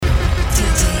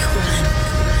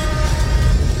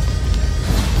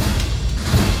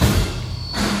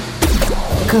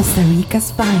Costa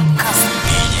Rica's finest.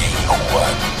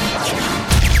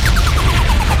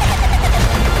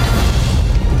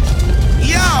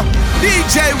 Yo,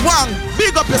 Djjuan,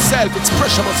 big up yourself. It's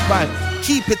Pressure Bus Band.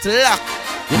 Keep it locked.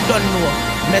 You don't know.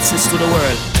 Message to the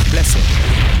world. Bless it.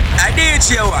 I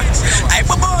Djjuan. I'm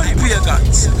a boy,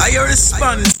 pagans. I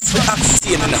respond to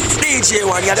abstain enough.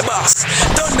 Djjuan, you're the boss.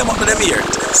 Turn them up to them here.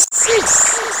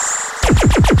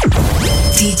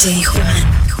 Djjuan.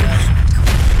 Djjuan.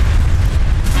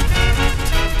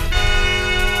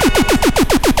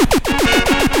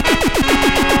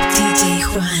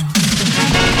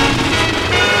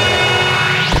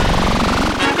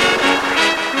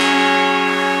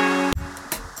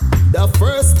 The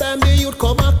first time the youth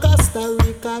come to Costa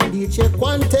Rica,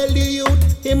 Djjuan tell the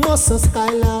youth he must a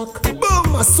skylark.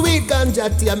 Boom, a sweet ganja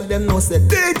tea, make them know say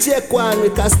Djjuan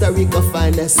with Costa Rica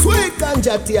finest. Sweet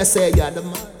ganja tea, say you're the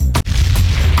man.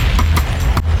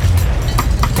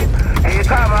 He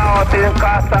come out in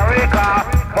Costa Rica,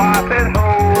 passing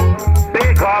through.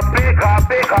 Pick up, pick up,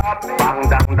 pick up. Bang,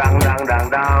 dang, dang, dang, dang,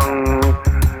 dang.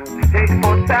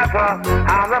 6'7",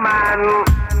 I'm the man.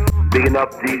 Bigging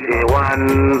up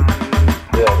Djjuan.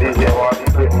 Yeah, Djjuan.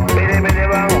 Biddy, biddy,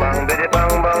 bang, bang, biddy,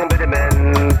 bang, bang, biddy, man.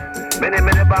 Biddy,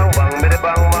 biddy, bang, bang, biddy,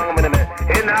 bang, bang, biddy, man.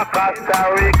 In a Costa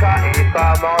Rica, he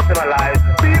come out in a life.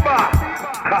 Biba!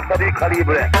 Costa Rica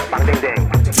Libre. Bang, ding, ding.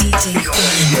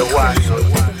 Djjuan.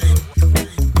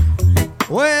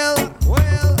 Well.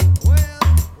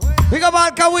 Big up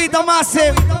all Cahuita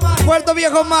massive. Puerto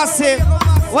Viejo massive.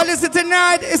 Well, listen,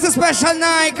 tonight is a special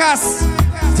night, cause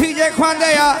Djjuan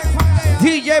there,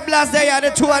 DJ Blast there,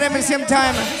 the two of them at the same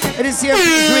time. It is here,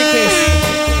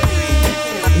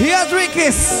 Here's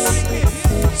Ricky's.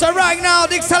 So right now,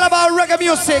 this is all about reggae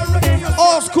music.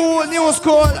 Old school, new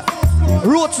school,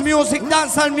 roots music,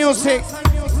 dancehall music.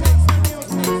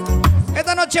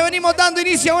 Esta noche venimos dando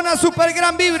inicio a una super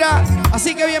gran vibra.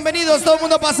 Así que bienvenidos, todo el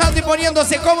mundo pasando y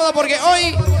poniéndose cómodo porque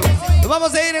hoy nos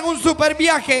vamos a ir en un super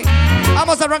viaje.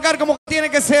 Vamos a arrancar como tiene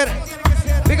que ser.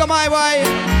 Big up my boy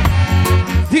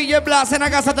DJ Blast en la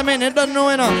casa también, el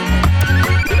 291.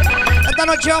 Esta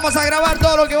noche vamos a grabar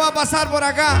todo lo que va a pasar por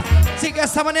acá. Así que de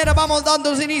esta manera vamos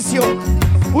dando inicio.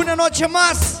 Una noche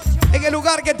más en el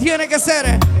lugar que tiene que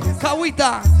ser.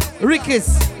 Cahuita,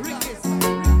 Ricky's.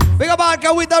 Big up all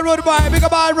Cahuita Road Boy. Big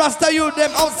up all Rasta Youth,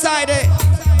 them outside it.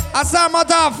 Asar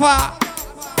Matafa.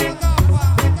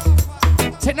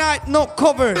 Tonight, no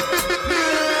cover.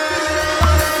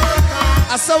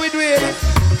 That's how we do it.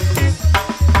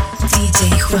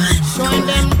 Djjuan. Showing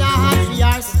them that we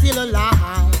are still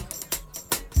alive.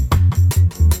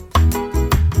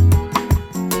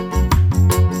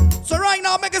 So right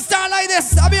now, make a style like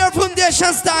this. I'm your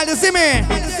foundation style, you see me?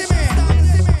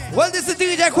 Well, this is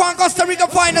Djjuan, Costa Rica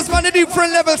finest, man, a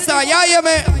different level style. Yeah, yeah,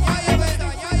 man.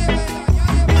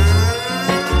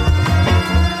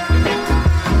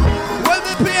 Well,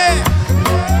 we play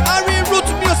a real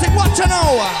roots music. Watch it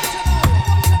now.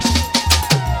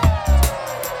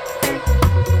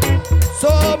 So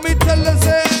me tell you,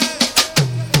 say.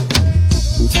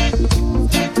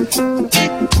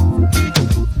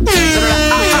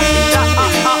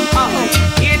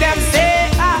 Hear them say,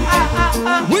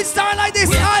 We start like this.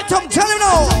 Item, tell him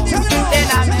now.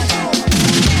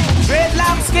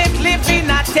 dreadlocks get live in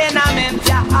a tenement,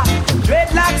 yeah.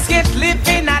 Dreadlocks get live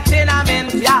in a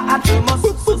tenement, yeah. Too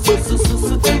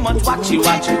much watch you.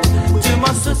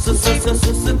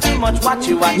 Too much watch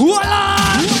you. Voila!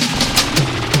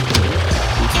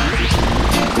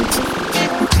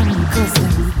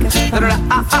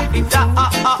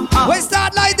 We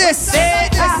start like this.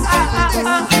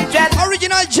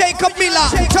 Original Jacob Miller.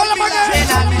 Tell them again.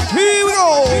 Here we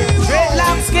go.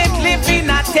 Dreadlocks get live in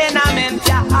a tenement,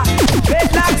 yeah.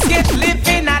 Dreadlocks get live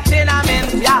in a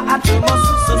tenement, yeah. Too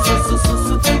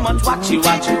much watch you.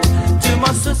 Too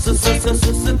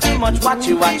much watch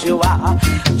you.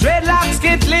 Dreadlocks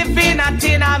get live in a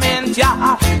tenement,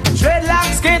 yeah.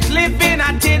 Dreadlocks get live in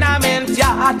a tenement,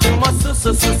 yeah. Too much watch you.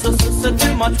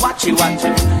 Too much watch you.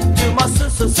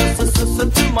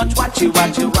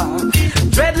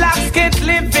 Dreadlocks get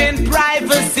live in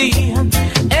privacy.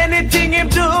 Anything you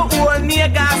do, one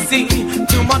nigga see.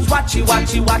 Too much watch you.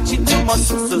 Too much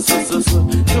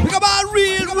Think about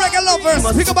real reggae lovers.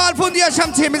 Think about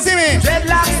Foundation team, you see me?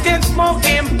 Dreadlocks can smoke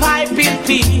and pipe in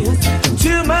peace.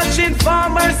 Too much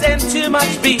informers and too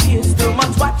much bees. Too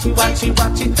much watch you. Too much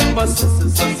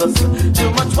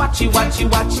watch you.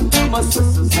 Too much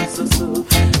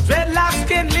Dreadlocks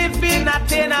can live in a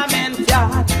tenement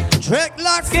yard.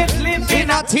 Dreadlocks can live in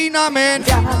a tenement.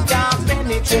 Can't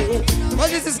penetrate. Well,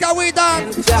 this is how we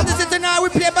done. Well, this is tonight we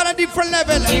play at a different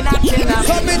level. So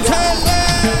me tell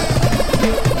them.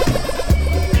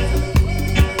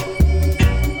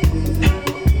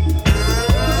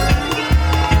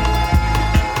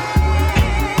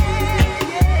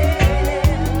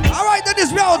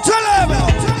 go, tell him.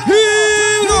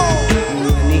 Here we go.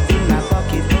 Money in my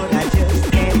pocket, but I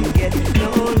just can't get no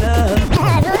love.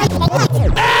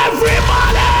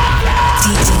 Everybody!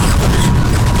 DJ Juan.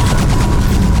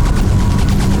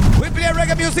 We play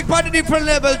reggae music by the different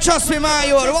level. Trust me, man,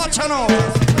 you are watching now.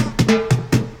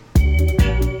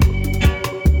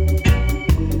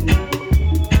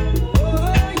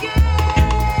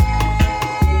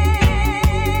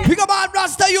 Pick up our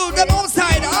Rasta youth, them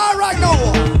outside. All right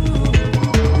now.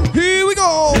 Here we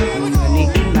go. Money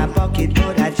in my pocket,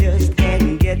 but I just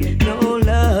can't get no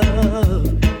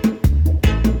love.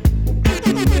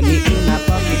 Money in my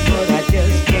pocket, but I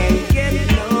just can't get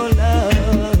no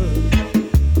love.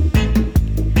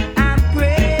 I'm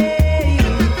praying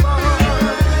for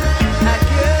a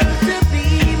girl to be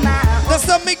my own. That's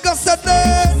the make us a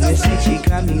dance. She said she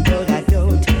coming, but I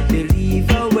don't believe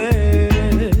a word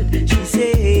she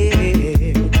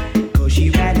said. 'Cause she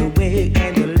ran away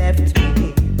and left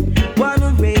me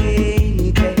one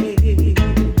rainy day.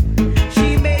 She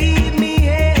made me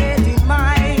have in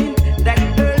mind that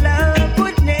her love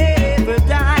would never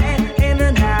die. And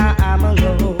now I'm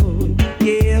alone,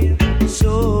 yeah,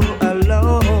 so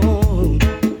alone,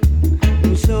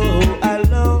 so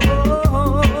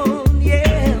alone,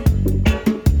 yeah,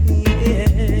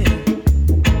 yeah,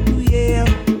 yeah.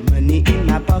 Money in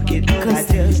my pocket, but I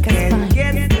just can't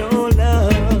get no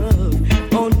love.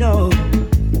 Oh no.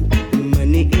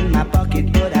 Money in my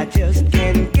pocket, but I just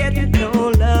can't get no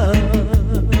love.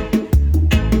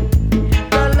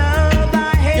 The love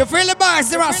I had You feel the bass,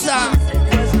 the Rasta?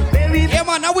 was very Yeah,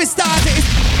 man, now we start it.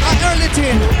 An early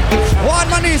thing. One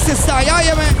man is sister,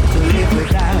 yeah, man. to live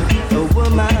without a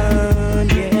woman,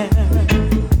 yeah.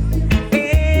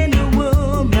 And a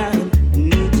woman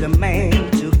needs a man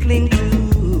to cling to.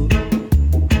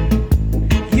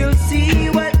 You'll see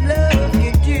what love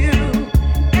can do.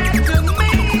 After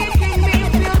making me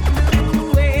feel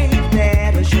blue, ain't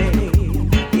that a shame?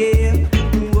 Yeah,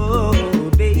 whoa,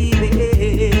 baby.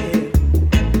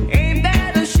 Ain't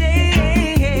that a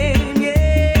shame?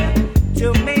 Yeah, to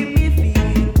make me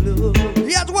feel blue.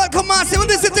 Yeah, welcome, Master. Well,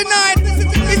 this is the night.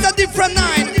 It's a different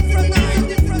night.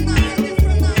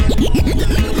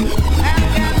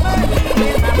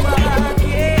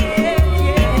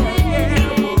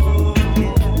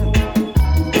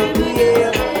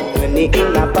 Money in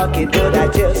my pocket, but I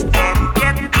just can't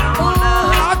get no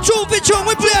love. A true picture,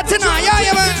 we play it tonight.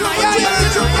 Yeah, man.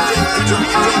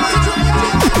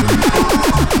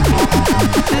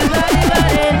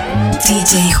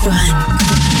 DJ Juan.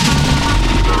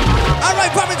 All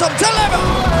right, Farmington, tell them.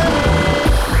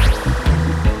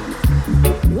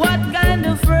 What kind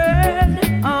of world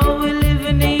are we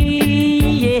living in?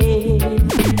 Yeah.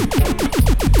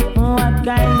 What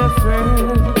kind of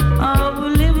world are we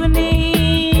living in?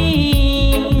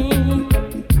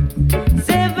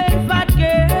 7 fat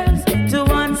girls to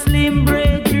 1 slim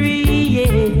braidry,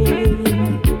 yeah.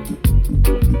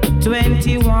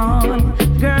 21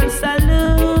 girls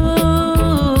salute.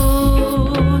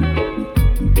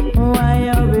 Why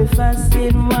are we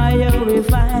fasting? Why are we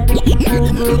fighting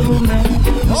over women?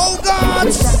 Oh, God.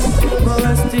 For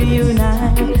us to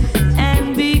unite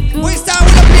and be good. We start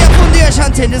with a play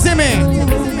foundation thing, you see me?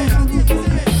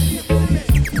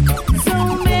 So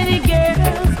many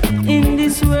girls in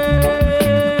this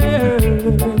world.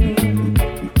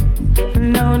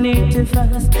 No need to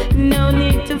fuss, no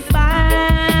need to fight.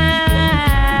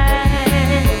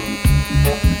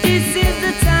 This is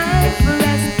the time for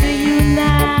us to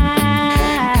unite.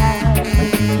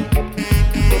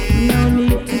 No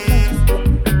need to fuss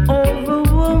over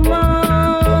woman.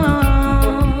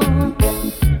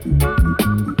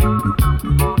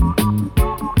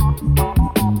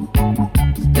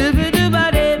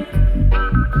 Doo-ba-doo-ba-doo.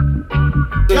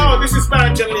 Yo, this is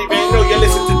Spiritual League. You know, you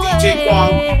listen to DJ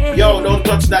Djjuan. Yo, don't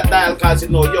touch that dial, cause you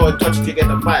know, yo, touch it, you get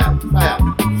a fire.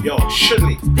 Yo,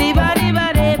 surely.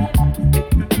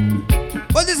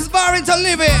 Well, this is Barrington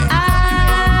Living.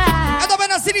 Esto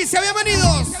apenas inicia,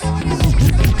 bienvenidos.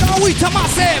 Cahuita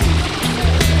Massive.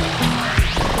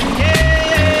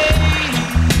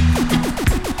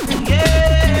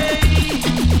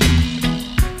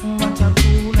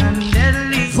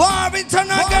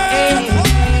 Barrington again.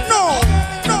 No.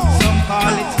 Some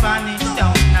call it Spanish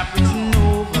Town, a prison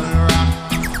over rock.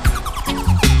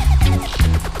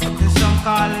 Some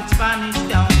call it Spanish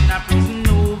Town, a prison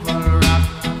over rock.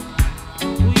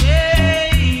 Ooh,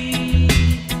 yeah.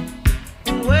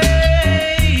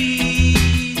 Way.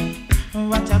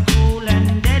 What a cool and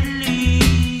deadly.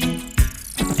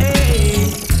 Hey.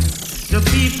 The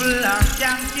people are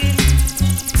chanting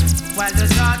while the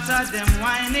thoughts of them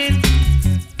whining.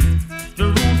 The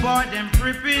rude boy them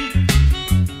tripping.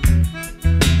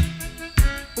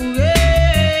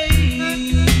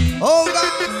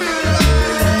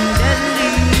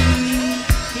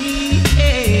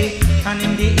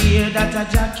 that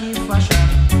a Jackie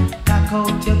fashion. Cock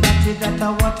out your body that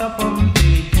a water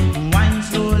pumping. Wine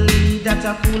slowly that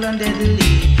a cool and deadly.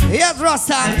 Yes,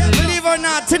 Rasta, believe or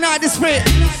not, tonight is free.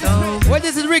 Well,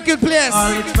 this is Ricky Place.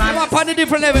 I'm up on a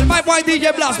different level. My boy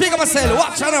DJ Blast, big up myself.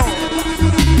 Watch out now.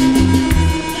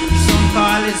 Some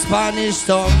call it Spanish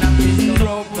tongue,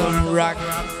 broken rock.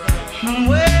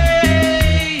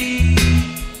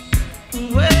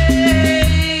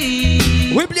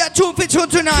 We play a tune for tune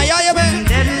tonight, yeah, man.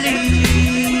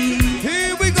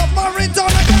 Here we go, Barrington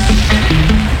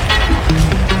again.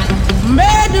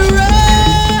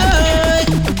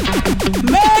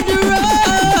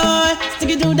 Murderer, stick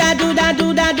it, do that, do that,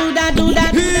 do that, do that, do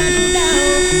that.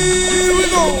 Here we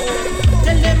go.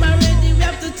 Tell them already, we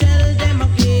have to tell them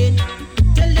again.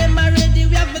 Tell them already,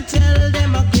 we have to tell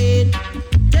them again.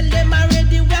 Tell them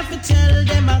already, we have to tell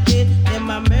them again. Them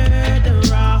a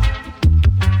murderer.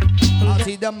 I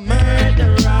see the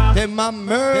murderer. Them a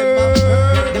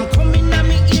murderer. Them coming at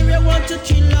me area, want to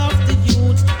kill off the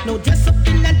youth. No dress up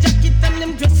in a jacket and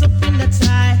them dress up in a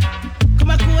tie. Come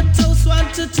a courthouse,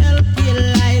 want to tell pale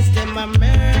lies. Them a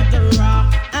murderer.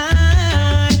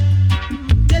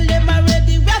 Tell them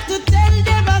already, we have to tell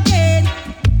them again.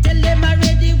 Tell them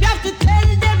already, we have to tell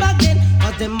them again.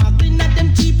 Cause them muggling at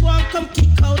them cheap one, come kick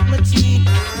out my teeth.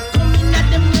 Coming at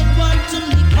them red want to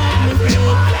lick out my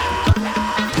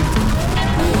head.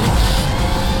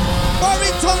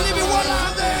 Barrington, leave it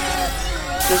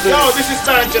 100. Yo, this is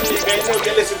Tarantino. You guys know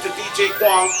you listen to DJ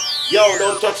Djjuan. Yo,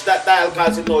 don't touch that dial,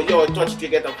 cause you know, yo, touch it, you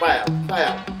get a fire.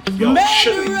 Fire. Yo,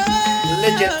 shoot it.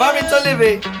 Legend, Barrington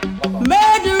Living.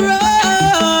 Murderer,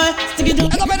 stick it to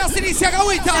And I'm in the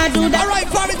Cahuita. All right,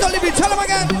 Barrington Living, tell them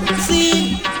again.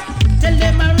 see. Tell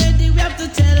them already, we have to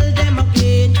tell them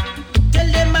again. Tell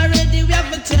them already, we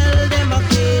have to tell them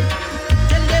again.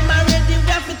 Tell them already, we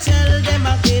have to tell them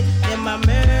again. Them a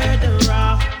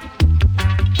murderer.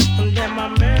 Them a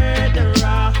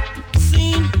murderer.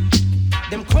 See,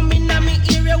 them coming at me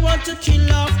area, want to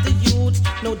kill off the youth.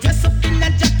 No dress up in a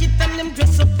jacket and them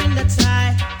dress up in a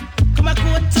tie. Come a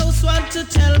courthouse, want to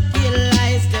tell pale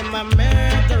lies. Them a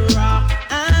murderer.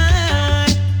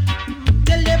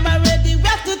 Tell them already, we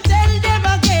have to tell them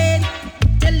again.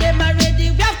 Tell them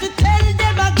already, we have to tell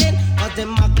them again. Cause them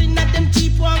muggling at them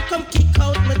cheap one, come kick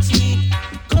out my teeth.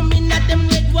 Coming at them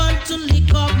red want to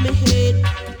lick off my head.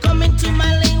 Coming to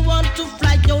my lane want to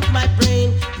fly out my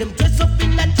brain. Them dress up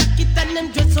in a jacket and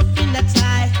them dress up in a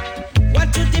tie.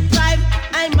 Want to deprive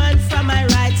I man from my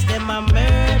rights. Them a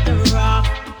murderer.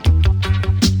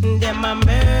 Them a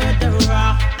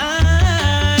murderer.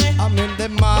 I'm in the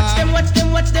mind. Watch them, watch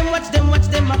them, watch them, watch them, watch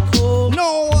them a cool.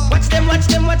 No. Watch them, watch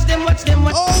them, watch them, watch them,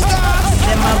 watch Oh, them. God.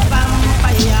 Them a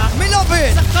vampire. Me love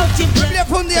it. Suck out your We breath. play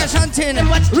foundation thing.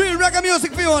 Real reggae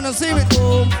music for you wanna see it.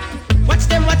 Watch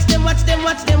them, watch them, watch them,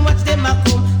 watch them, watch them a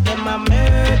come. Them a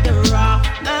murderer.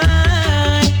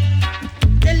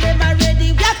 Tell them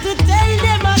already, we have to tell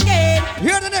them again.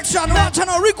 Hear the next one. Watch and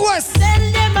a request.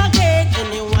 Tell them again.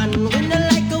 Anyone we no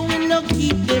like, we no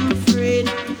keep them afraid.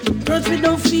 Cause we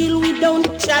don't feel, we don't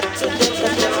chat to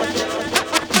them.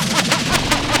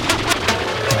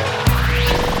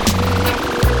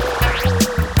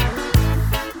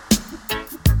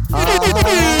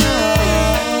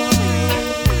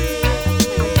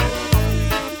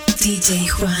 DJ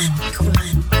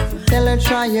Djjuan. Tell her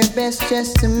try your best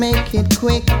just to make it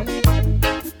quick.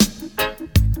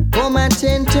 Come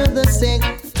attend to the sick.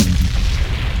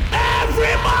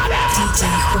 DJ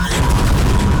Djjuan.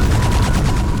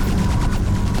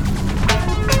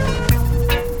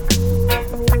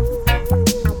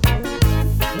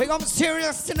 We got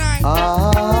serious tonight.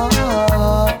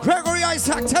 Ah, Gregory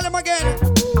Isaac, tell him again.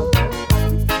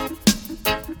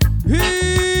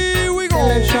 Here we go. tell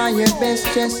her try your best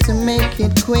just to make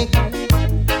it quick.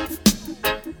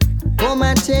 Come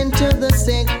attend to the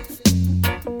sick.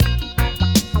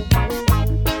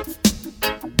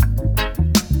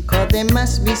 Cause there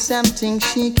must be something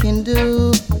she can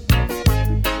do.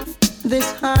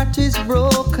 This heart is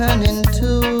broken in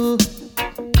two.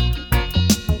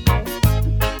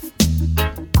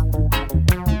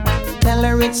 Tell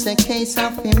her it's a case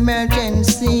of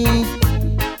emergency.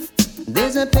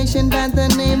 There's a patient by the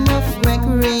name of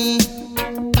Gregory.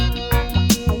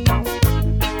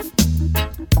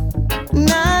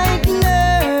 Night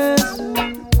nurse.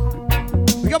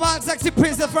 We got my sexy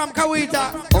princess from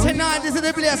Cahuita. Tonight, this is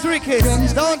the place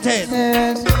Ricky's. Don't it?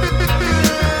 Nurse.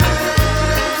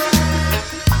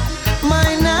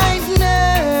 My night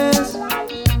nurse.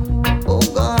 Oh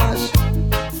gosh.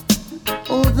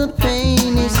 Oh, the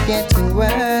pain is getting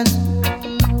worse.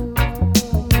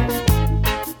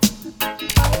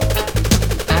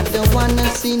 I don't wanna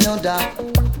see no doctor.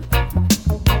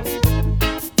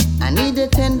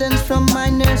 my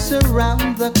nurse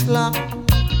around the clock.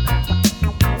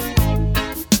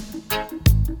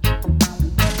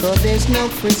 'Cause there's no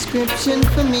prescription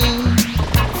for me.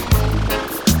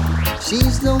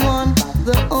 She's the one,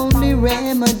 the only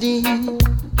remedy.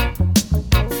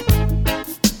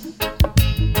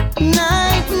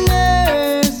 Night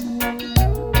nurse,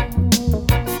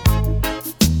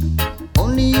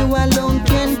 only you alone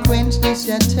can quench this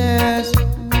thirst.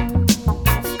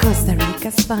 Costa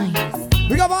Rica's finest.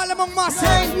 We got all among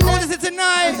massive. What is it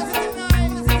tonight?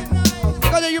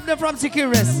 Because you're from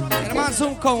Securus. And the man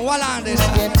soon come.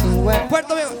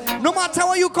 Puerto Rico. No matter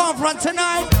where you come from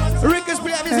tonight, Rick is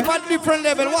playing music at a different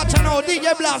level. Watch out now.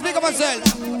 DJ Blast. Big up myself.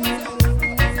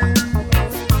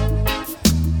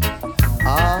 I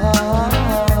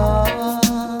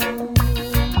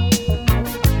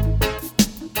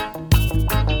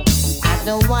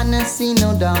don't wanna see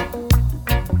no dog.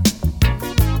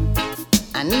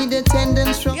 I need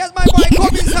attendance from. Yes, my boy,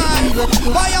 come inside.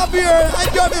 Buy a beer.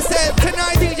 Enjoy yourself.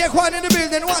 Tonight, DJ Djjuan in the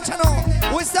building. Watch out now.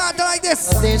 We start like this.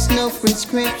 There's no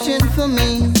prescription for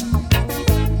me.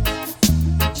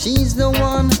 She's the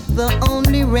one, the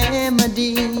only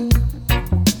remedy.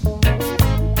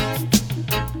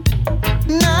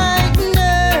 Night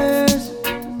nurse,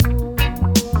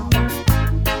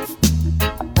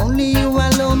 only you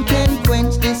alone can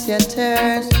quench this your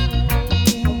thirst.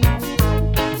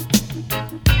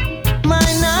 My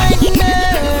night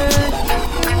nurse,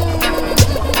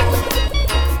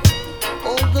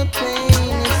 all the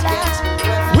pain is getting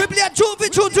worse. We play a two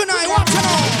tonight. Watch out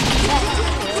now.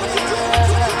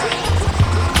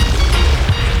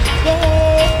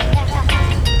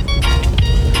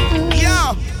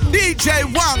 DJ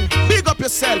Djjuan, big up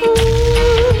yourself.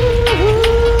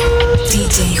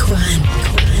 DJ Djjuan.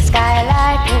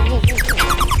 Skylight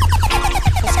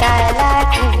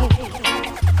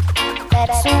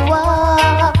that's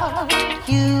what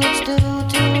you'd do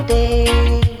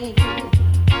today.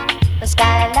 The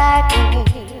skylight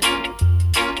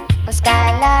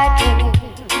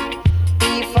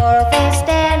before they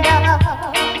stand up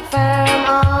firm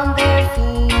on their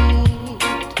feet.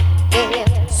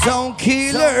 Yeah. Zone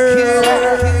killer.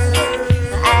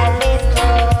 I live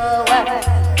lower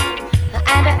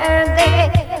and earn their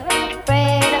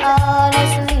bread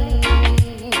honestly.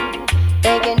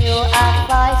 Begging you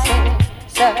advising,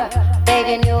 sir.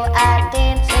 Begging you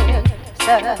dancing,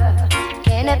 sir.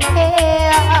 Can it pay?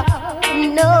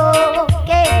 No,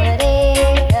 can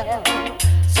it?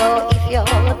 So if you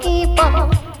keep on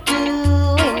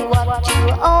doing what you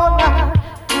all are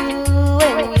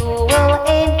doing, you will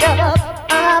end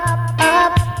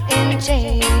up in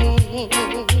chains.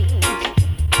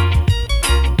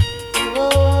 Whoa.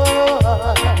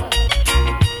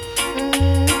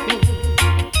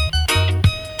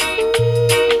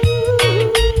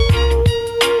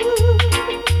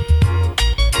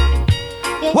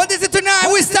 What is it tonight?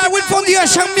 We start with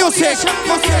foundation music.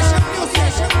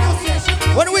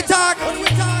 When we talk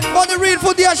about the real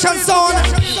foundation sound,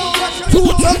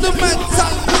 fundamental.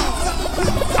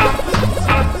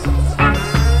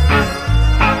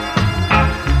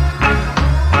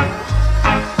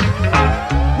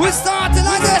 We started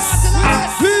like this.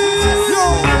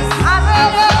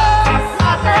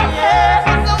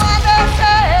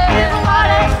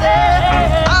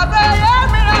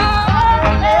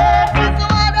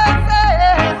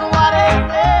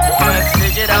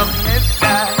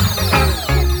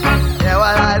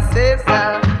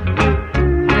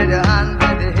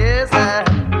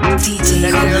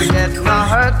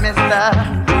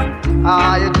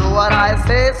 You do what I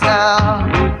say, sir.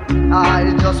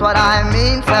 It's just what I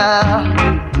mean, sir.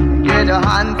 Get your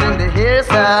hands in the hair,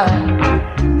 sir.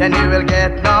 Then you will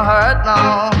get no hurt,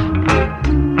 no.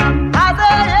 I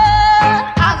say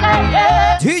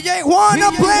yeah. DJ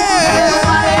wanna play.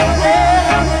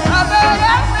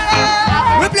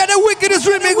 We play the wickedest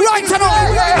remix right now.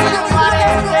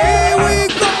 Here we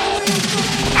go.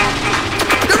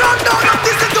 The rundown of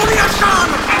this situation.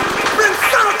 Bring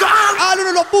sound to all. All of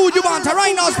the food you want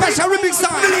right now, special remix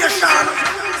time.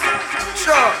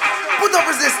 Sure, put up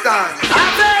resistance. I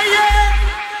say yeah.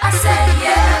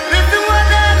 Listen what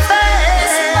I say.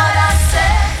 Listen what I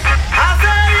say. I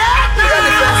say yeah.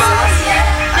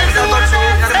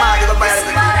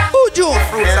 Who'd you?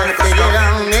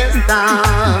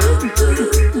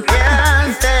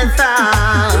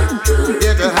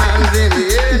 Get your hands in the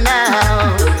air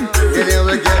now. You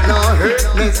never get no hurt,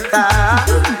 mister. I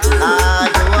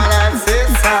do what I say,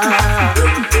 sir.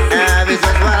 It's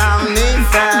just what I mean,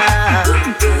 sir.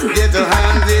 Get your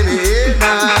hands in the air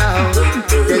now.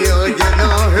 You never get no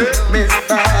hurt,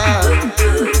 mister.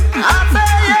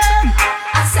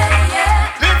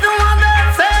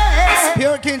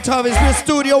 working to his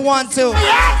Studio 1 too.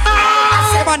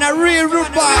 Come on, a real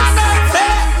root boss.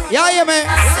 Yeah, man.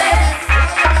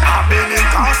 I've been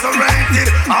incarcerated,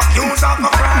 accused of a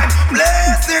crime,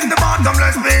 placed in the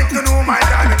bottomless pit to know my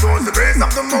time. It was the grace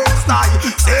of the Most High,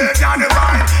 Savior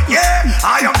divine. Yeah,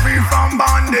 I am free from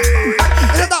bondage.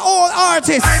 This is the old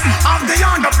artist. I'm the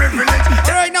underprivileged.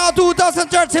 Right now,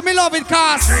 2030, me love it,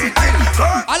 cause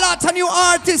a lot of new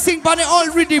artists sing by the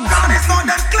old rhythm.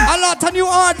 A lot of new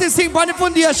artists sing by the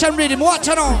foundation rhythm. Watch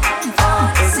it now.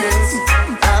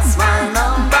 That's my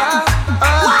number.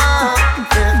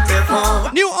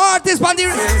 New artists by the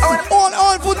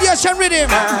old foundation rhythm.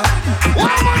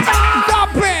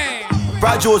 Stop it.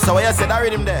 Producer, what you said, that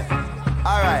rhythm there?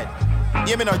 Alright.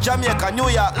 You mean Jamaica, New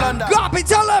York, London. Drop it,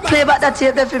 tell them. Play back that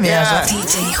tape there for me. Yeah.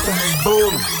 DJ Juan.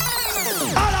 Boom.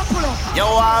 You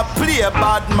want play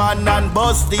bad man and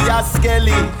bust the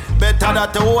Skelly. Better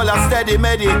that the whole a steady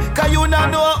medi. Cause you not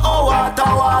know how water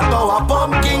a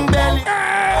pumpkin belly.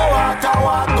 How water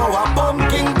a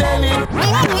pumpkin belly.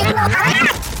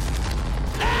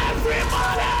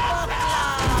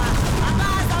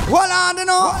 Well, I don't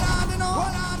know.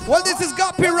 Well, this is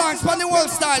Guppy Ranks from the world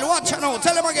style. Watch it now.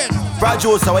 Tell him again.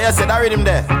 Producer, what you said, that rhythm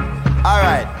there?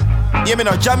 Alright. You mean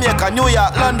Jamaica, New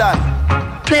York, London.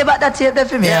 Play back that tape there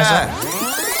for me. Yeah.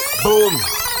 Boom.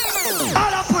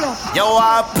 You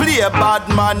want play bad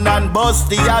man and bust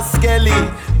the Skelly.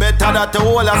 Better that the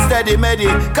whole a steady medi.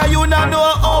 Cause you not know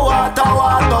how water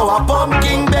a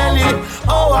pumpkin belly.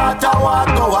 How water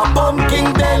a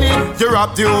pumpkin belly. You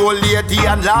rap the old lady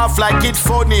and laugh like it's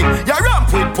funny. You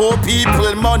ramp with poor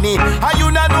people money. And you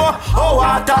not know how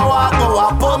water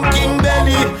a pumpkin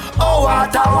belly. How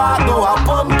water a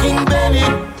pumpkin belly.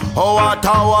 How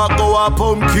water a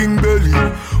pumpkin belly.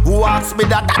 Who asked me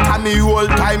that a me old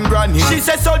time granny. She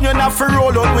said, son, you not for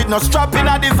roll out with no strap in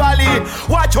the valley.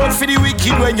 Watch out for the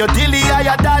wicked when you dilly or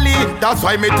you dally. That's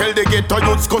why me tell the ghetto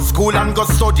youths go school and go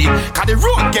study. Cause the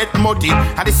road get muddy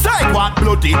and the sidewalk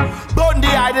bloody. Burn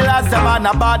the idol as them on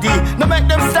a body. No make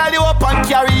them style you up and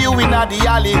carry you in the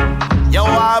alley. You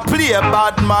want play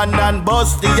bad man and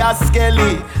bust the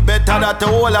Skelly. Better that the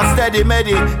whole a steady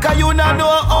medi. Cause you not know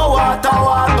how water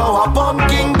a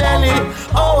pumpkin belly.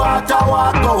 How water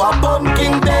a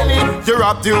pumpkin belly. You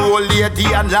rap the old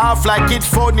lady and laugh like it's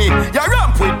funny. You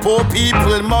ramp with poor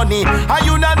people money. And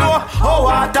you not know how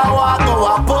water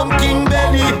a pumpkin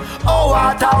belly. How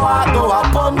water a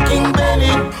pumpkin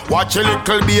belly. Watch a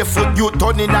little barefoot you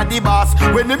turning at the boss.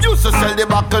 When them used to sell the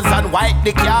buckles and white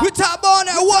the car. We talk about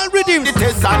a world rhythm. It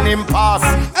is an impasse.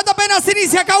 Esta apenas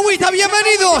inicia Cahuita,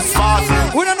 bienvenidos.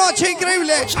 Una noche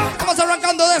increíble. Vamos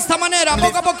arrancando de esta manera.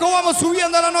 Poco a poco vamos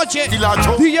subiendo la noche.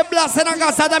 DJ Blast en la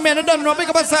casa también. No pick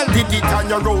up yourself. Did it on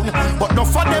your own. But no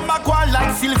for them a go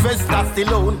like Sylvester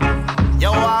Stallone.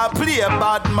 You want play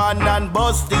bad man and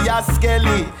bust the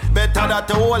Skelly. Better that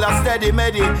the whole a steady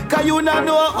medi. Cause you not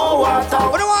know how water.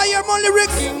 But I want to hear more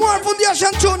lyrics. More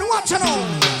foundation tune. Watch it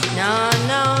now.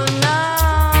 No.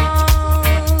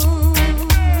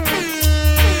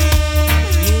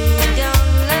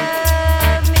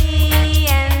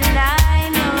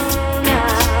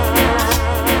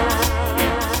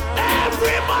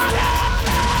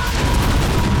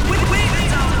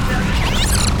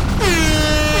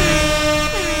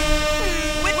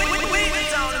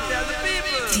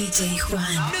 DJ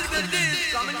Juan.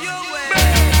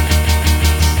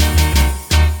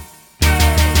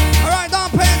 Alright,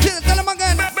 don't pay attention. Tell them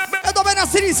again. Esto ven a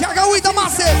inicia Cahuita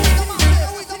Massive.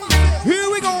 Here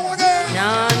we go again.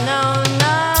 No.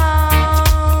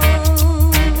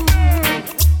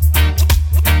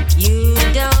 You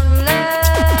don't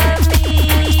love me,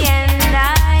 and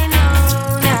I know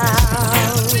now.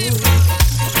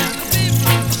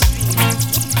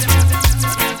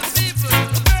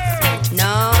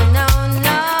 No.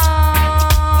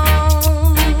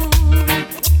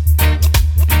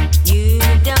 You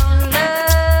don't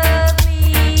love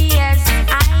me as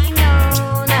I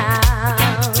know now.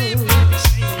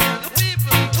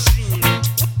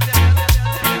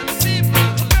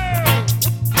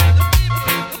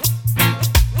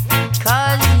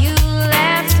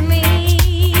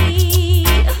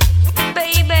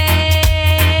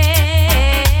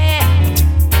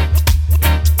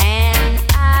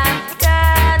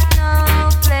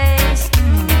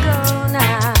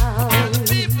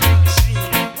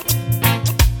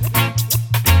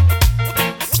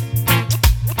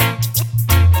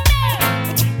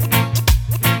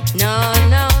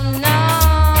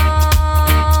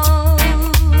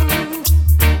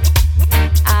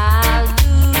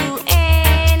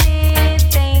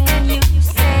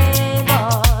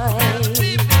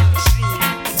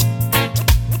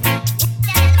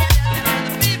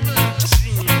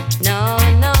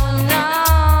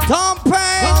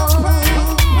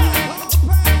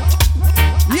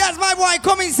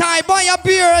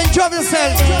 enjoy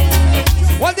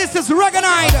yourself. Well, this is Reggae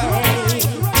Night.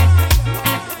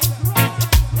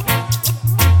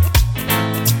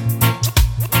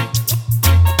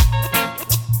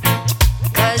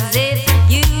 Cause if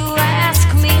you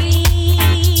ask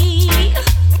me,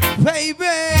 baby,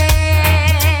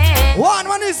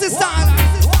 one is this time.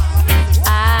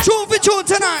 Tune for tune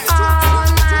tonight. On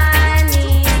my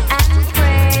knees and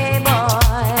pray, boy.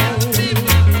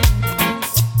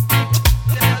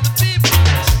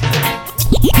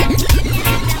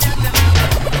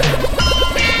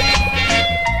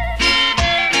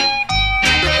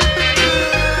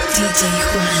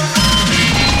 Djjuan.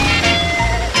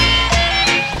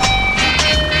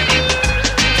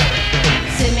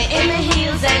 See me in my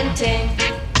heels and ting.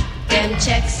 Them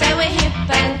checks say we hip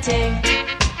and ting.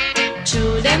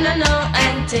 True, them no know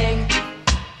and ting.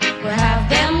 We have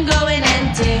them going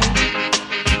and ting.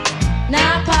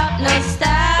 Now pop no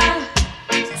style.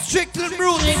 Strictly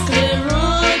roots. Strictly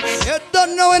roots. You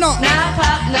don't know enough. Now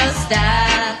pop no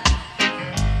style.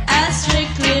 I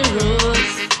strictly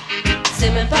roots. See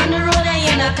me on the road and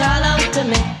you not call out to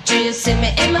me. Do you see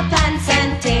me in my pants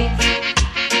and ting?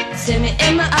 See me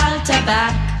in my altar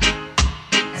back.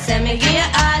 See me give you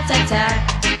heart attack.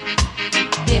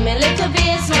 Give me a little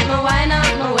bass, make me wine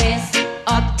out my waist.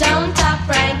 Uptown top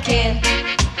ranking.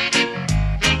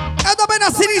 Esto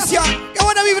apenas inicia. Qué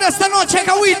buena vibra esta noche,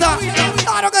 Cahuita.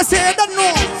 Claro que sí, don't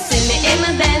know. See me in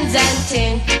my Benz and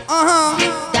ting.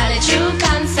 Dolly true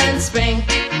constant spring.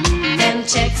 Them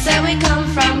checks say we come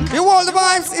from. You want the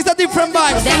vibes? It's a different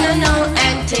vibe. Them no know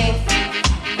and ting.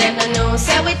 Them no know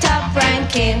say we top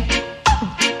ranking.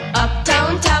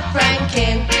 Uptown top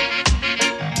ranking.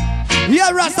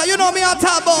 Yeah, Rasta, you know me on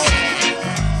top about.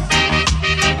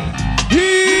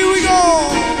 Here we go.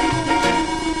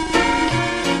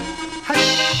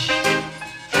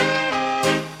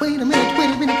 Wait a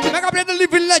minute. Make up the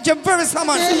living legend, very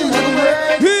someone.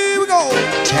 Here we go.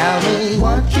 Tell me,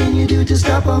 what can you do to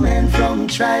stop a man from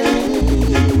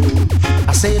trying?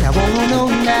 I said I wanna know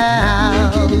now.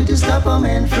 What can you do to stop a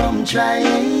man from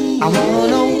trying? I wanna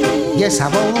know, yes I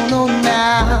wanna know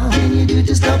now. What can you do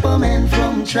to stop a man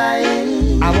from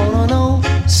trying? I wanna know,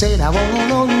 said I wanna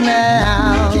know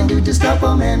now. What can you do to stop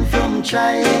a man from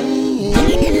trying?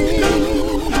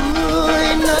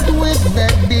 Oh, not with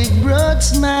that big broad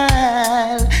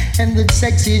smile and the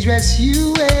sexy dress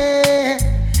you wear.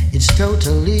 It's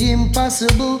totally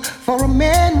impossible for a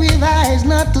man with eyes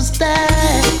not to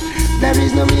stand. There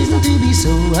is no reason to be so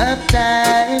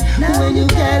uptight when you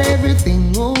got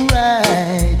everything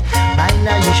alright. By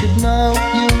now you should know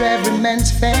you're every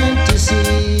man's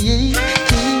fantasy.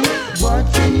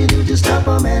 What can you do to stop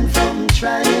a man from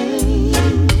trying?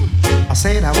 I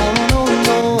said I wanna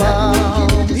know.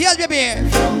 Yes, baby.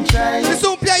 This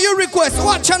don't play your request.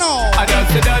 Watch you know. I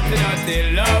just said that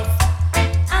love.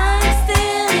 I'm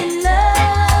still in love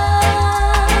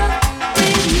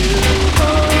with you,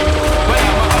 boy.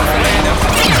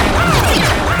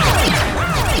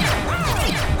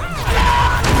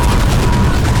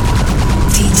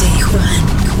 Djjuan.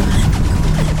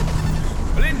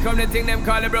 Well, in come the thing them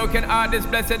call a broken heart. This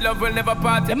blessed love will never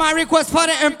part. My request for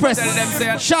the Empress, Tell them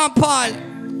say Sean Paul.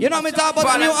 You know me talk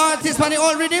about the new artist for the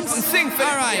old rhythms? Sing for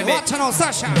alright, watch you know,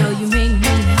 Sasha. Though you make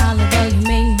me holler, though you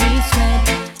make me sweat,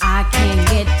 I can't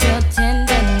get your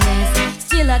tenderness.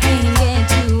 Still I can't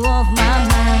get you off my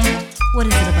mind. What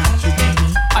is it about you,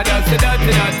 baby? I just said that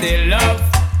love.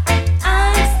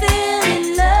 I'm still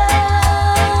in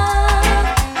love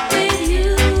with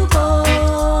you, boy.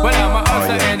 Well, I'm a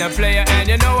hustler and a player, and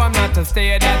you know I'm not a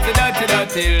stayer. That's a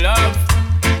dirty love.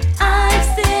 I'm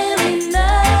still in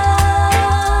love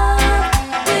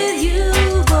with you,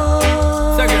 boy.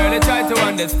 So girl, I try to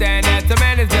understand that a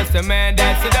man is just a man.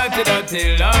 That's a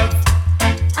dirty love.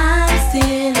 I'm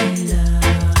still in love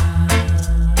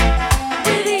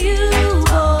with you,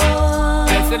 boy.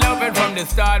 That's the loving from the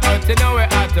start, but you know we're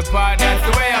at the part. That's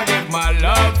the way I give my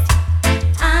love.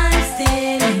 I'm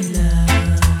still in love.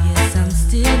 Yes, I'm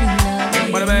still in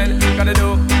love. What a man gotta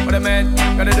do, what a man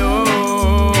gotta do.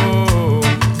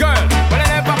 Girl, well I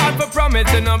never had for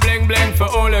promising no bling bling for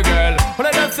all a girl. Well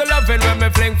I love so loving when me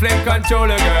fling fling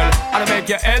control a girl. And I make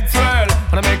your head swirl,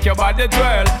 and I make your body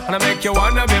twirl, and I make you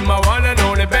wanna be my one and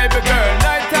only baby girl.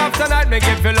 Night after night, me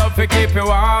give you love to keep you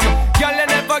warm. Girl, you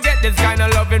never get this kind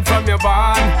of loving from your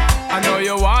bond. I know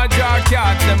you want your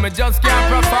cats, and me just can't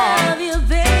perform. I love you,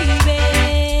 baby.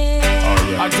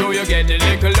 I know you get the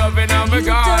little loving of a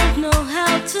God. You don't know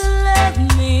how to love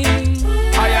me.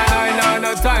 I know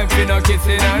no time for no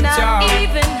kissing and chow. Not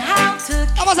even how to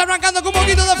Vamos arrancando con un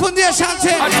poquito de fundida chance.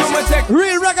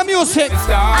 Real reggae music.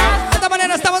 De esta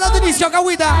manera estamos dando inicio,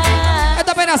 Cahuita.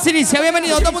 Esta apenas apenas inicia.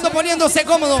 Bienvenido, todo el mundo poniéndose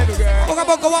cómodo. Poco a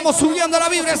poco vamos subiendo la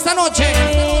vibra esta noche.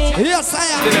 Yes, I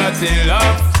am.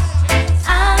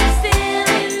 I'm still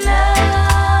in love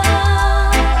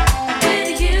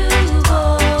with you,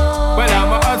 boy. Well,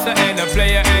 I'm a hustler and a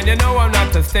player, and you know I'm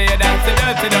not a stayer. That's a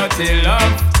dirty, dirty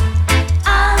love.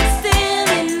 I'm still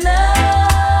in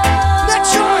love.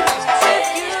 Next one.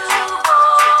 With you,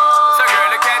 boy. So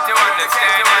girl, can't you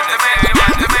understand?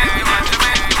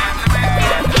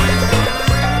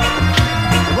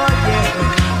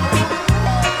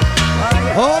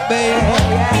 Oh, baby.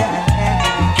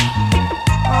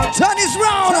 Turn this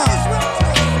round.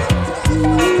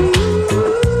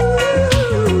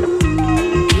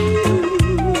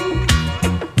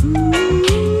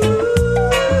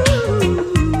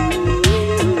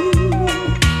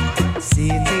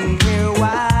 Sitting here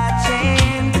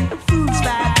watching fools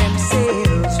by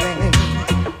themselves when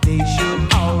they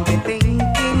should all be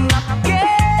thinking of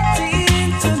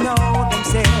getting to know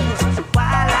themselves.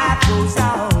 While life goes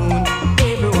on,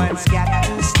 everyone's got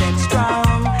to stand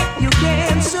strong. You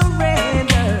can't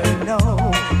surrender, no,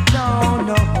 no,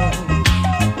 no.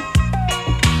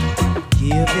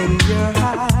 Giving your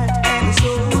heart and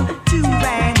soul to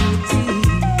vanity,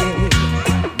 yeah,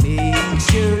 makes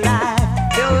your life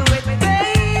filled with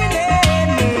pain and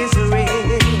misery.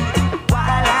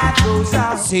 While life goes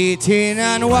on, Sitting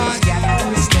and watch.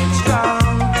 got to stand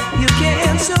strong. You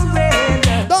can't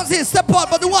surrender. Don't say step out,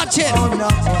 but watch it. Oh no,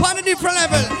 On a different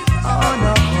level. oh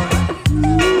no.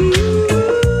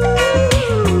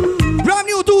 Brand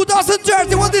new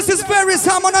 2031. This is very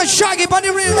Salmon and Shaggy. But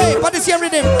the relay, but this here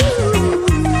rhythm.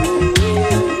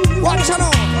 Watch out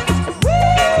now.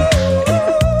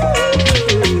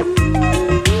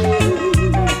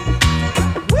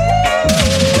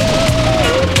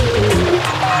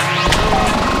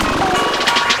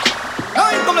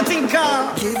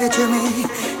 Give it to me,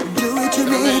 do it to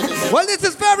me. Well, this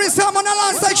is very Salmon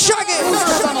alongside Shaggy.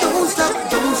 Don't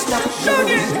stop, don't stop. Here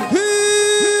we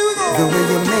go. The way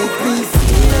you make me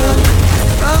feel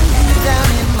from deep down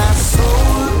in my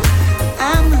soul,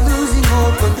 I'm losing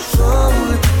all control.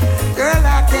 Girl,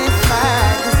 I can't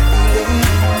fight this feeling.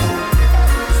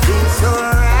 Feels so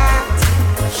right.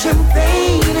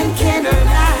 Champagne and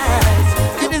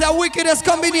candlelight. It is a wickedest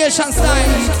combination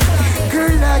style.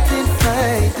 Girl, I can't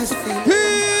fight this feeling.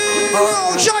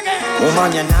 Oh, Shaggy.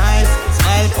 Woman, you're nice.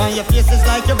 Smile on your face is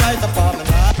like you're right upon the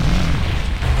night.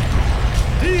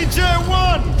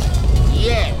 Djjuan.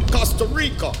 Yeah, Costa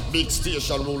Rica. Big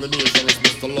station ruling nation is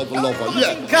Mr. Lover.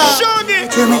 Yeah. Shaggy.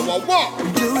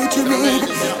 Do it to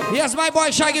me. Yes, my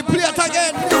boy Shaggy, play it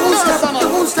again.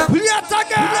 Don't stop. Play it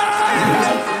again.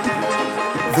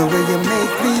 The way you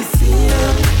make me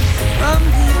feel from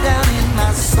deep down in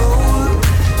my soul,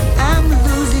 I'm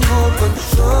losing all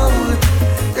control.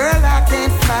 Girl, I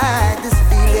can't fight this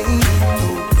feeling.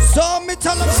 So me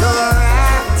tell them so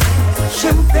right.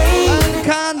 Champagne and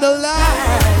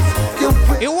candlelight.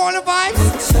 You want a vibe?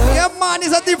 Yeah, man,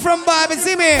 it's a different vibe. You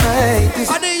see me?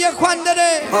 I need you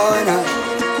quantity.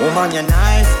 Woman, you're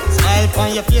nice. Smile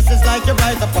on your face is like you're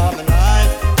right upon the night.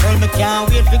 Girl, me can't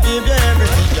wait to give you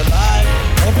everything you like.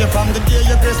 Hope you from the day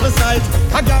your Christmas night.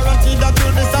 I guarantee that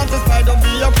you'll be satisfied. Don't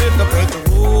be afraid to break the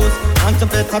rules. And to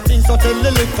better things, so tell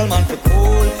the little man to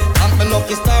cool. I'm my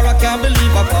lucky star, I can't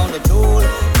believe I found a tool.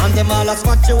 And them all ask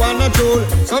what you wanna do.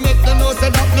 So make them know say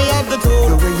that me have the tool.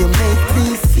 The way you make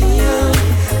me feel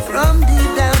from deep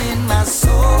down in my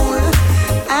soul,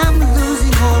 I'm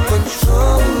losing all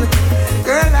control.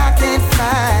 Girl, I can't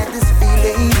fight this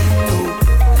feeling. No,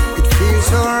 it feels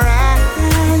so right.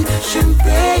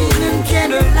 Champagne and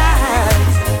candlelight.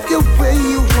 The way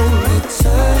you hold me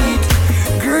tight.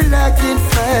 Girl, I can't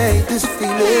fight this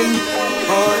feeling.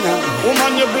 Oh no.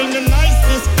 Woman, you bring the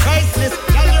nicest, priceless.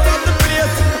 Girl, you run the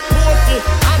place. Party,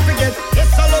 I forget.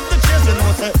 Yes, I love the chase. You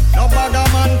know, say no bagger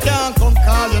man can't come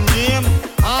call your name.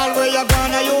 All where you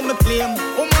gonna, you me claim.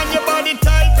 Woman, your body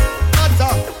tight,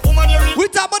 matter. Woman, you we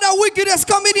talk about the wickedest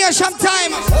combination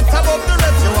time. What about the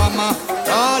rest you want, ma?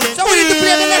 Darling. So we need to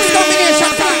play the next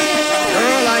combination time.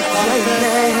 Girl, like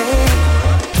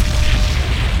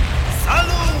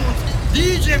Salute,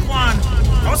 Djjuan,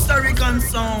 Costa Rican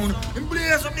sound. In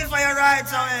blaze up the fire right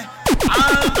away.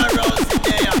 Alma Rossi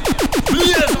there.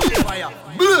 Blaze up the fire.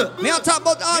 Me on talk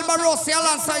about Alma Rossi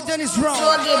alongside Dennis Brown.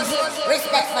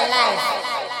 Respect for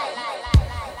life.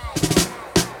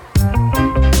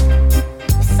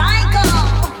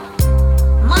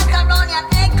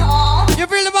 You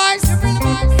feel the vibes?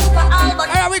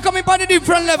 Alright, we coming by the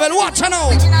different level. Watch out now.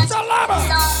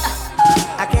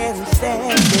 I can't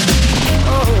stand it.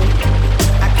 Oh,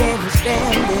 I can't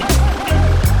stand it.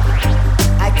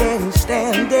 I can't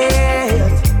stand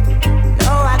it.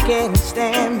 No, I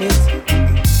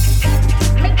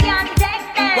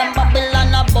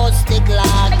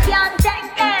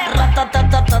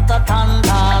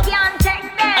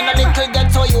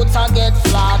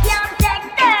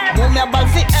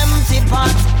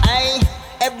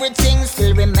everything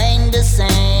still remain the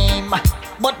same.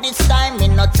 But this time me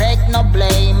no take no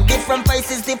blame. Different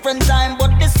faces, different time,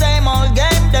 but the same old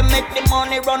game. They make the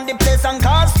money run the place and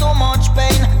cause too much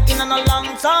pain. In on a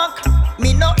long talk,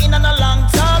 me no in on a long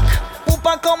talk.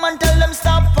 Poopa come and tell them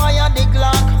stop fire the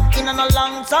Glock. In on a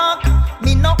long talk,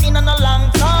 me no in on a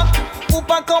long talk.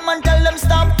 Poopa come and tell them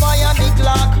stop fire the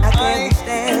Glock. I can't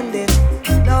stand it,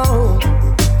 no,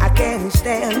 I can't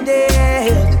stand it.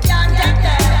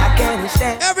 I can't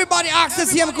stand. Everybody asks the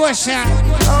same question.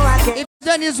 If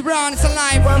Dennis Brown is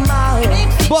alive,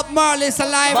 Bob Marley is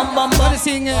alive, what is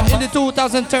he in the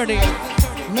 2030?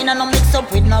 Me no mix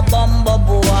up with no bumbo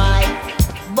boy.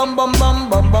 Bum bum bum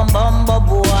bum bum bumbo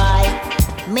boy.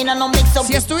 Me no mix up.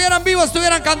 Si estuvieran vivos,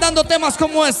 estuvieran cantando temas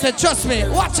como este. Trust me,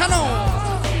 watch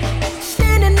out.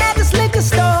 Standing at this liquor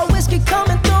store, whiskey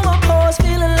coming through my pores,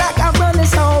 feeling like I run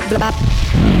this whole block.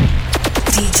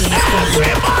 DJ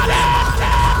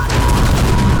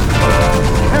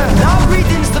Now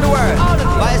greetings to the world.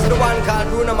 Why is the one called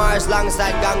Bruno Mars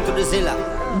alongside Gang to the Zilla?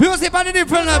 Music on a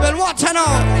different level, watch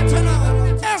out.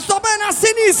 Esto apenas se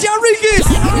inicia, Ricky.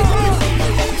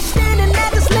 Standing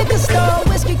at this liquor store,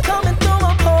 whiskey coming through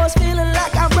my pores, feeling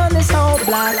like I run this whole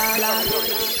block.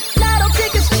 Lotto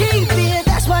tickets cheap, yeah,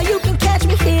 that's why you can catch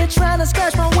me here trying to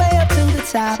scratch my way up to the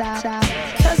top.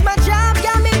 Cause my job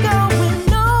got me going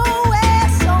nowhere,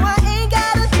 so I ain't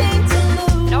got a thing to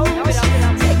lose.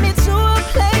 Take me to a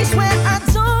place where I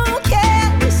don't care.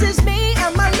 This is me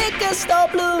and my liquor store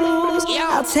blues.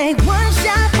 I'll take one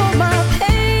shot for my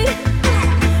pain,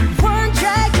 one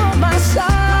drag for my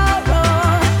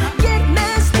sorrow. Get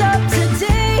messed up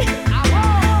today,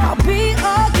 I'll be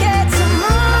okay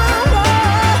tomorrow.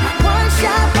 One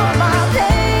shot for my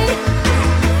pain,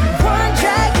 one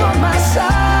drag for my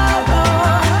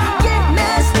sorrow. Get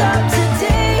messed up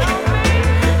today,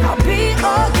 I'll be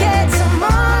okay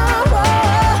tomorrow.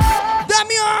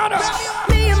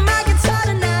 Me and my guitar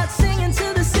tonight, singing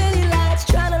to the city lights,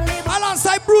 trying to live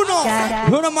alongside Bruno.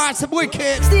 Bruno Mars, wicked.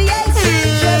 It's the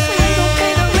 18th, just legal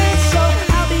fingering, so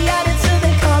I'll be out until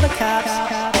they call the cops.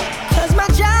 Cause my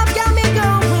job got me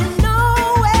going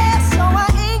nowhere, so I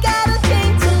ain't got a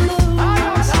thing to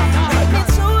lose. Take me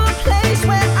to a place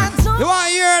where I don't. You want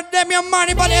to hear them your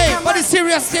money, but hey, but it's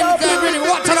serious thing, really,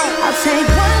 watch it out. I'll take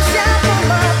one shot for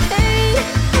my pain,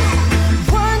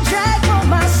 one drag for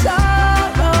my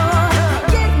sorrow.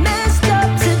 Get messed up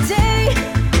today,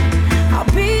 I'll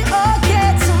be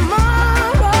okay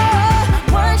tomorrow.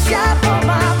 One shot for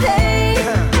my pain.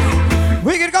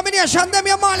 Wicked combination, them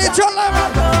your money, John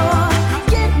Lemon.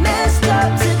 Get messed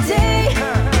up today,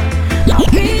 I'll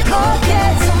be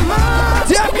okay tomorrow.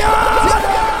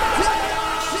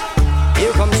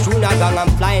 Here comes Tuna Gang, I'm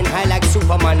flying high like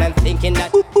Superman. I'm thinking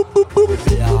that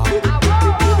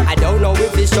I don't know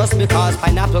if it's just because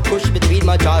pineapple kush between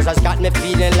my jaws has got me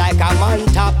feeling like I'm on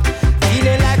top.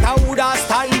 Feeling like I woulda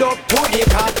stand up to the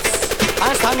cops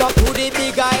and stand up to the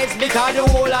big guys, because the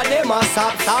whole of them are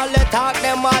sops. All the talk,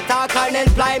 them a talk, and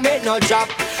employment no drop.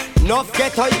 Enough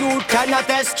ghetto youth cannot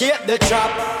escape the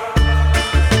trap.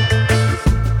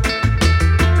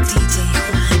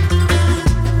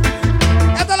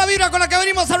 Esta es la vibra con la que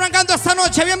venimos arrancando esta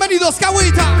noche. Bienvenidos,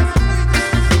 Cahuita.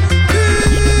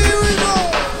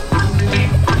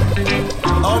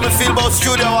 How me feel about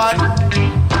Studio One?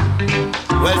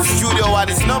 Well, Studio One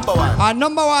is number one.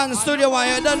 Number one, Studio One,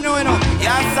 you don't know, you know.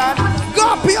 Yes, son. Go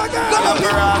up here, girl.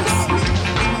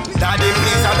 Daddy,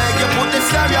 please, I beg you, put the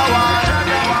stereo on.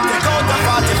 Take out the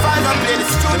 45 and play the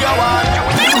Studio One.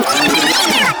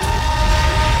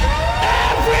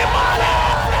 Everybody!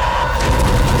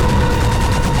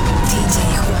 DJ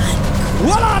Juan.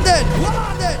 What on it?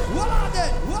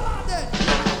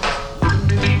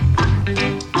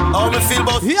 How me feel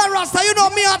about Yeah, Rasta, you know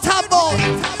me on top about.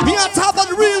 Me on top of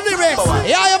the real lyrics.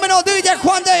 Yeah, you know DJ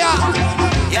Juan there.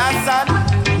 Yes, son.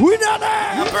 We know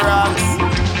that.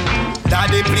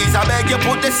 Daddy, please, I beg you,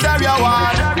 put the stereo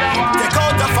on. Take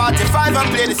out the 45 and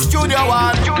play the Studio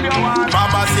One.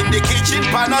 Mama's in the kitchen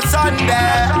on a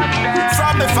Sunday.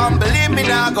 From me fam, believe me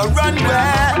now, go run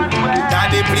where.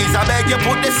 Daddy, please, I beg you,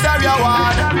 put the stereo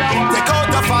on. Take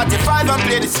out the 45 and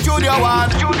play the Studio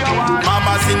One.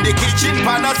 Mama's in the kitchen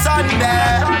on a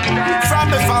Sunday.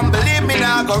 From me fam, believe me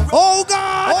now, go run. Oh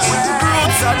God!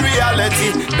 Roots and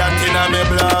reality, that in my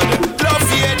blood. Love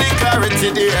hear the clarity,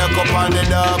 the echo on the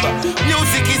dub.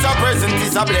 Music is a present,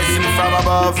 is a blessing from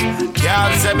above.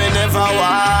 Can't say me never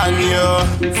want you.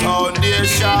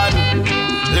 Foundation,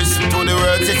 listen to the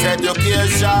words, it's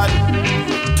education.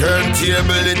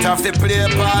 Turntable, it have to play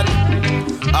pan.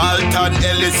 Alton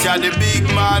Ellis, you're the big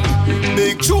man.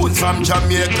 Big tunes from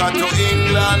Jamaica to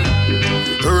England.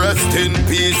 Rest in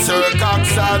peace, Sir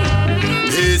Coxon.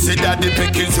 Easy that the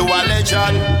pickings you a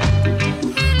legend.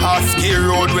 Husky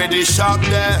road where they shop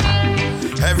there.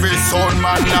 Every sound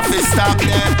man have to stop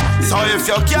there. So if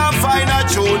you can't find a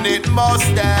tune, it must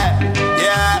there.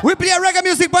 Yeah. We play reggae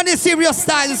music on this serious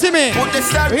style, you see me? Put the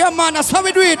stereo. Yeah, man, that's how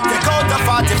we do it. Take out the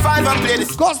 45 and play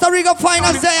this. Costa Rica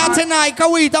finals there tonight.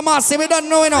 Cahuita, massive, we don't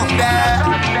know, you know.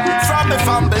 From me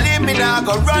fam, believe me now,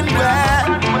 go run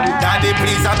where. Daddy,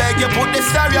 please, I beg you, put the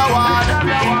stereo on.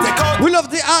 Take out. We love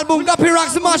the album, Gappy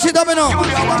Rocks, mash it up, you know.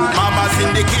 Mama's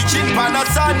in the kitchen, pan a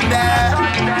Sunday.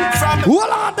 From hold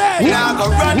on there. Now go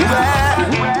run where.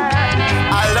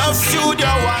 I love Studio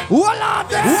One. Hold on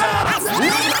there.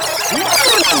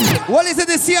 What is it,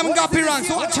 the CM Gappy Rocks?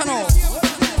 Watch you know.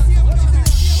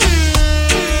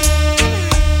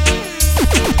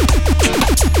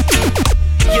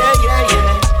 Yeah.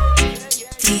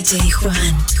 DJ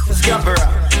Juan. Scabera.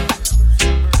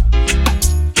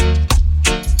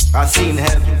 I seen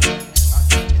heaven.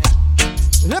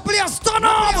 Le play a stun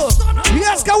up.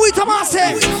 Yes, Cahuita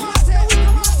Mase.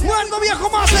 Cuando viejo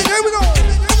Mase, here we go.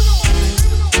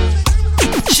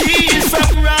 She's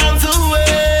from round the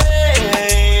way.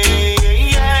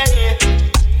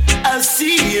 I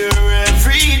see her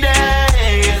every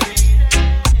day.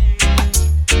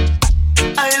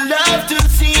 I love to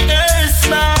see her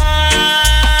smile.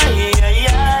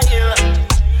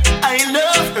 I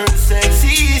love her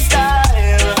sexy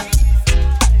style.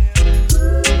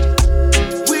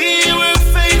 We were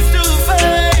face to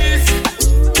face,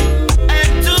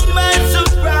 and to my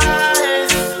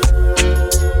surprise,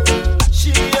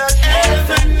 she had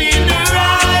heaven in her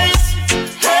eyes,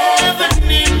 heaven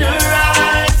in her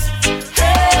eyes,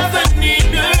 heaven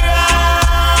in her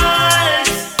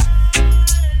eyes.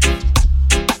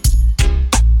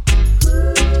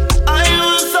 I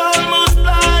was almost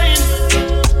blind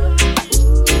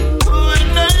when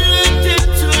I looked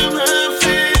into her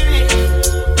face.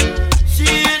 She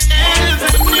had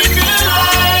heaven in her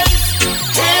eyes,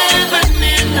 heaven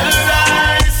in her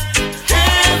eyes,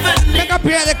 heaven in Make up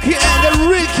here the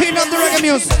real king of the reggae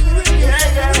music.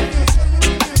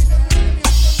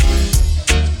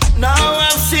 Now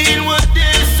I've seen what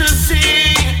there's to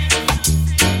see.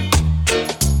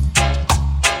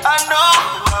 I know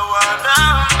who I wanna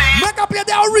be. Make up here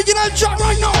the original track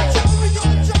right now.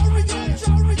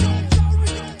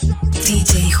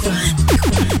 DJ Juan.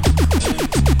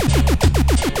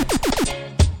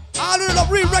 All of the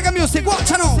real reggae music,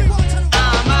 watch you know.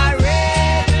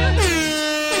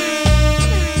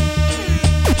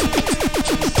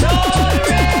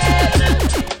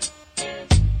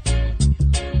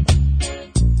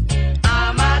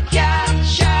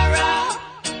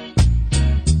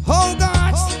 Oh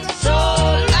God.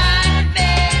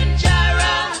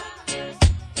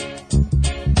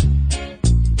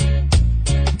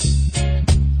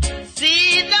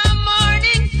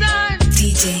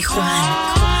 DJ Juan.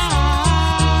 DJ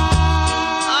Juan.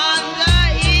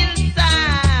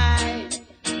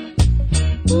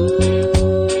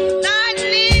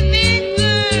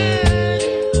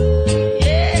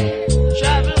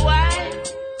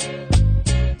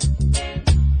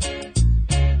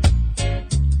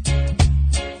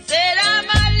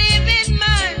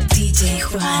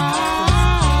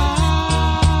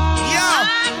 Yo,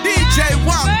 DJ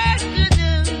Juan.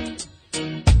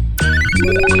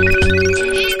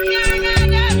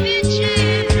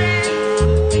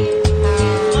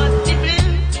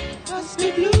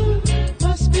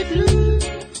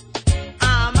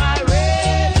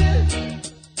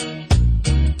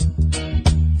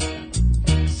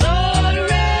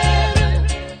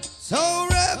 So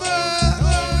rebel.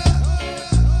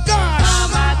 Gosh.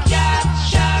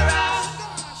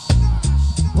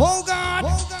 Oh God.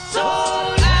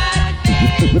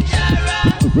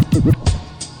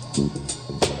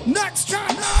 Next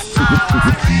track.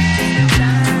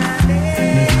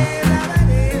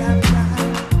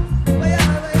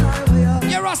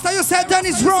 Yeah, Rasta, you said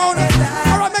Dennis Brown.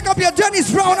 All right, make up your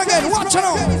Dennis Brown again. Watch it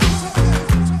out.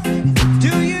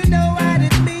 Do you know what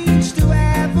it means to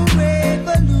have a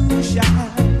revolution?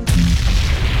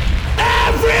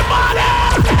 DJ Juan.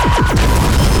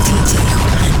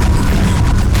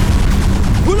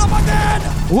 Pull up again.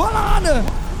 Hold on.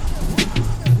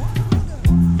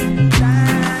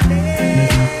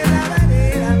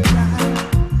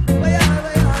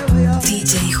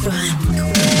 DJ Juan.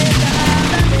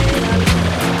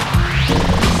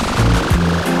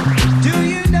 Do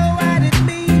you know what it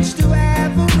means to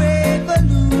have a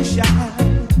revolution?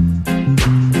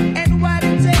 And what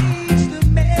it takes to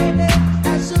make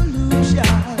a solution?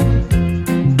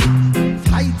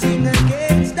 Fighting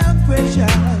against oppression.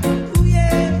 Ooh,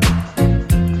 yeah.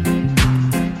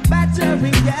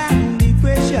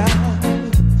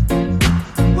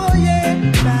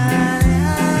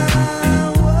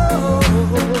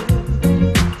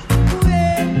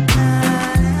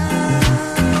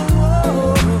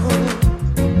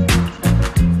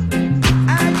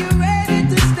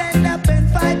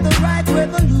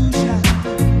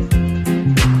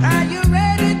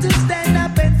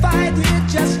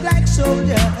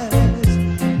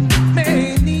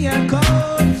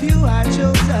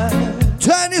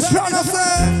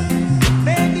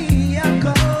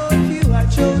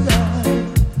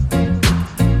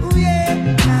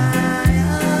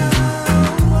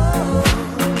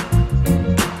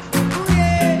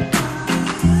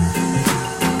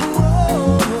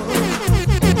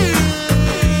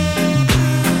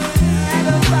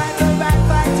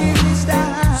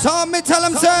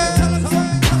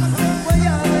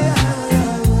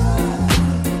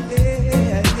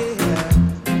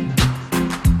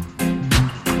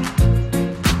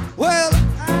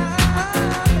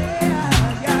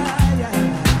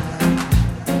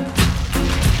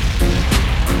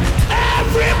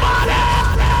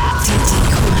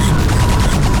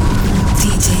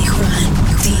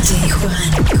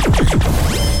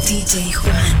 DJ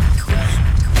Juan.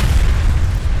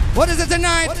 What is it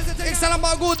tonight? It's all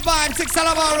about good vibes, it's all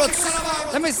about roots.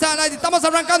 Let me start. Estamos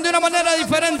arrancando de una manera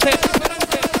diferente.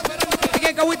 Aquí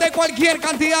en Cahuita hay cualquier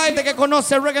cantidad de gente que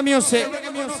conoce reggae music,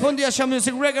 foundation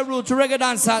music, reggae roots, reggae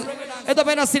dancehall. Esto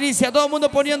apenas inicia, todo el mundo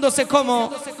poniéndose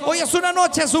como. Hoy es una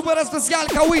noche súper especial,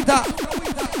 Cahuita.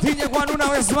 Djjuan una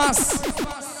vez más.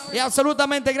 Y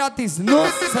absolutamente gratis. No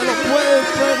se lo pueden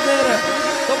perder.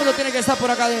 Todo el mundo tiene que estar por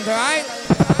acá adentro, right?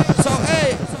 So,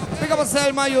 hey, pick up a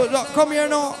sale, my youth. Look, come here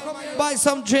now. Buy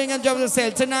some drink and jump the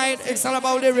sale. Tonight, it's all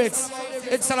about lyrics.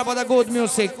 It's all about the good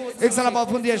music. It's all about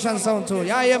foundation sound too.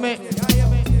 Yeah, hear me?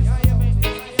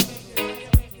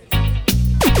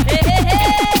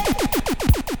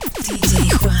 DJ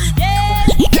Juan.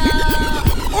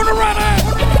 On the runner.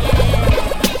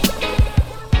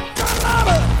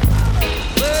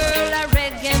 World of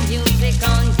reggae music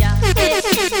on ya.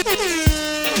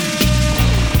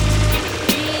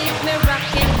 Keep me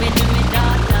rocking with me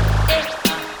daughter.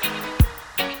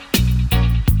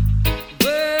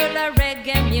 World of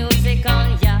reggae music on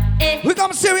ya. We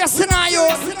come serious tonight, yo.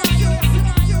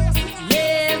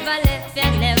 Never left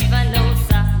and never lose.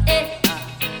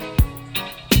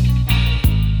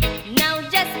 Now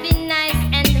just be nice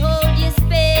and hold your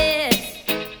space.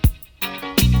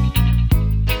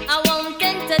 I won't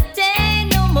entertain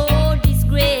no more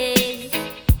disgrace.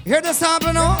 Hear the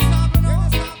sample now?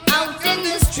 Out in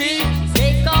the street,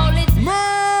 they call it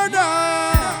murder.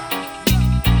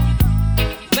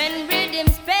 When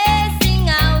rhythm's passing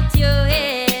out your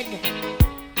head,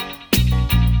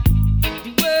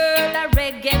 the world of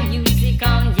reggae music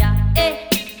on ya.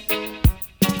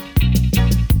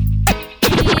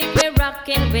 Keep me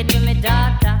rocking with me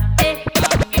daughter.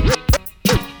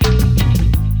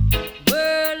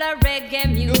 World of reggae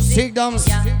music on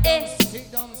ya.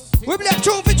 We play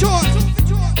tune for tune.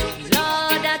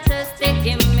 Lord, I thirsty,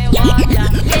 give me water.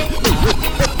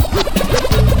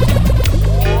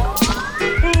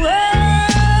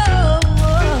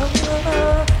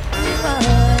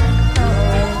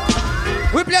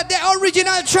 We play the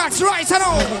original tracks right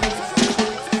now.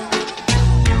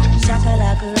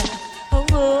 Shakalakura, oh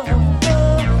oh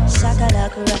oh,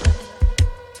 shakalakura.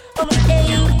 Oh hey,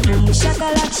 boom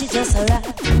shakalak, she just a rap.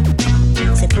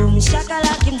 Say boom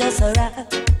shakalak, him just a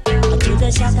rap. I do the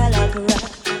shakalakura,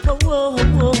 oh oh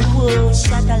oh oh,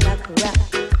 shakalakura.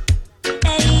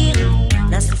 Hey,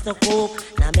 now sniff no coke,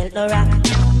 now melt no rock.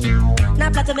 Now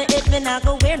flatter me hit me, now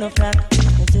go wear no frock.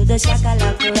 I do the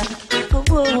shakalakura, oh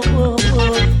oh oh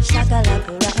oh,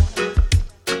 shakalakura.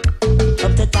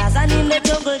 Up to Tarzan in the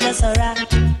jungle, just a rock.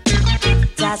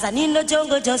 Tarzan in the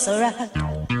jungle, just a rock.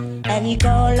 And he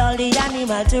call all the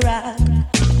animals to rock.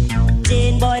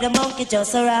 Jane boy, the monkey,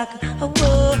 just a rock. Oh,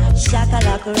 oh,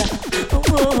 shakalaka rock. Oh,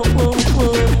 oh, oh,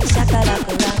 oh,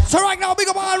 shakalaka rock. So right now, big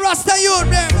up all Rasta youth,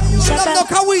 man. Love no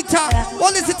Cahuita.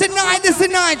 Well, this is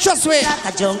tonight, trust me.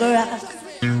 A jungle rock.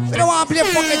 We don't want to play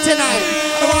fucking tonight.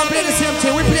 We don't want to play the same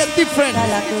thing. We play different.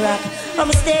 Shakalaka rock.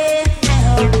 I'm stay at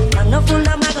home. I'm no fool,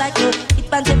 no mag like you.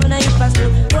 It pants up and I hit pants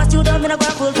through. What you done, me no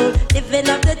go full full. Living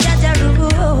up the Jaja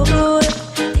rule.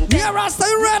 Yeah, Rasta,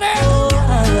 you ready? Oh,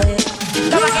 yeah.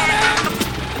 Come again.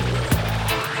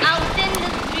 Out in the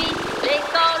street, they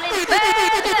call it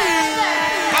murder.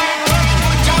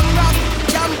 Jump rock,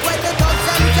 jump with the dogs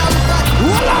and jump rock.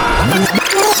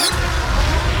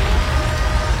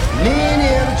 Me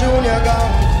name Junior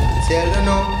Gang, tell you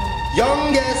no,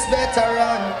 youngest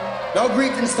veteran. Now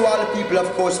greetings to all the people of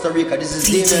Costa Rica. This is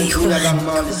Damien Junior Gang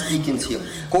man speaking to you.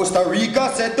 Costa Rica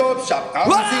set up shop,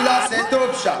 Councilor set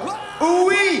up shop.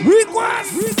 Ooh-wee!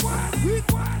 Request!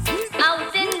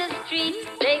 Out in the street,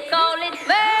 they call it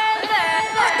murder.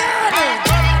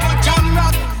 Jump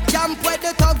rock, jump with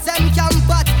the thugs and jump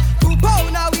back. 2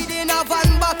 pound now within a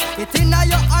van back. It inna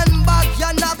your handbag,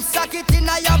 your knapsack, it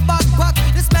inna your backpack.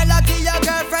 This melody your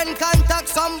girlfriend contact.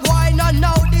 Some boy not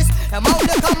know this. Them how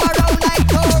they come around like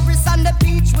tourists on the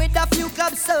beach with a few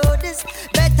club sodas,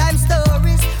 bedtime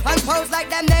stories, and pose like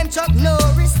them name Chuck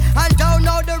Norris. And don't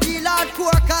know the real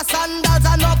hardcore, cause sandals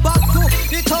are no back to.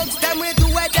 The thugs them we do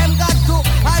where them got to.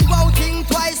 And won't think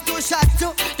twice to shot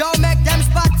to. Don't make them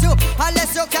spot you,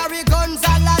 unless you carry guns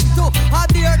a lot to. A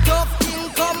beer tough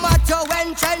thing come at you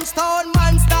when trench town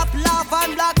man stop laugh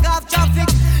and block off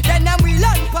traffic. Then them we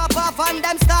learn pop off and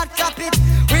them start trap it.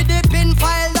 With the pin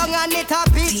file long and it a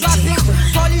beat traffic.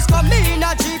 Police come in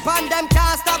a jeep and them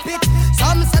can't stop it.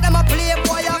 Some say them a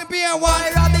playboy and be a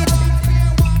wild rabbit.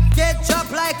 Get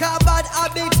chopped like a bad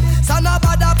habit. So no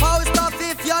bother post off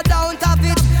if you don't have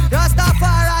it.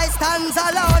 Rastafari stands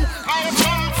alone.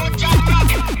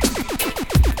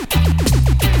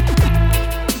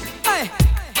 Hey.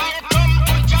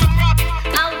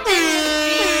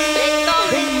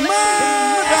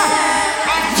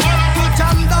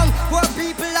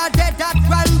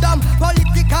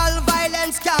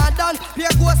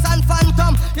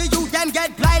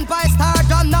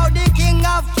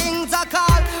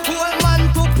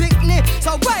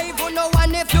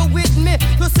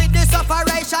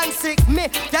 motion sick me.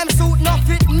 Them suit not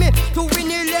fit me. To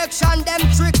win election, them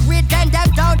trick with them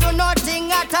down to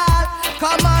nothing at all.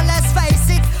 Come on, let's face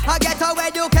it. I get our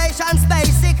education's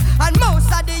basic, and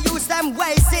most of the youth them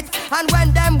waste it. And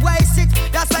when them waste it,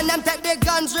 that's when them take the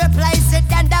guns replace it.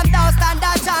 Then them don't stand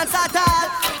a chance at all.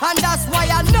 And that's why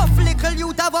enough little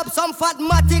youth have up some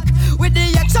fatmatic with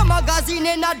the extra magazine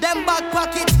in a them back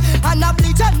pocket, and a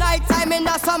bleach at night time in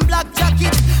a some black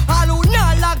jacket. All who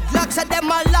not lock blocks at them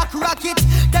a lock rocket.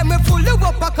 Them we pull you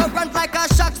up a current like a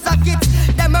shock socket.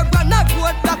 Them a run a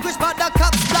road block which but the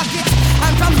cops block it.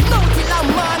 And from now till a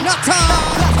man not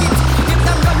block it. If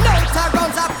them run out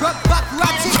around a broke back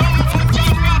ratchet.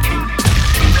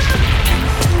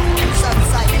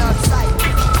 Southside, northside.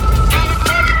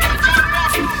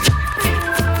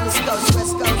 West Coast.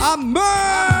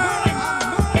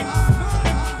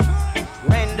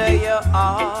 Render your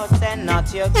heart and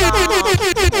not your gun.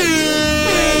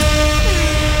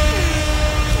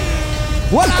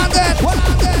 What on that?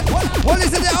 What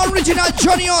is it? The original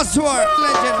Johnny Osborne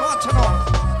legend. Watch it on.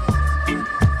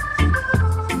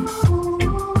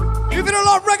 If you don't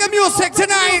love reggae music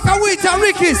tonight, Cahuita,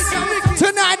 Ricky's.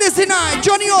 Tonight is the night.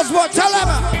 Johnny Osborne, tell them.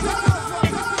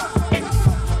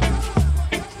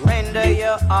 Render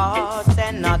your heart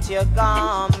and not your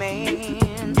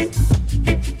garment.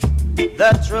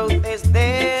 The truth is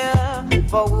there,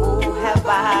 for who have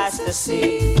eyes to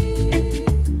see?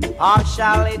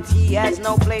 Partiality has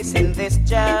no place in this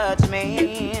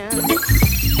judgment.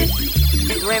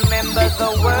 Remember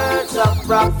the words of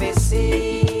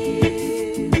prophecy.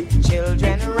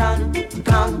 Children run,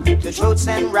 come to truths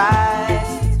and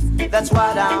rights. That's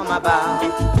what I'm about.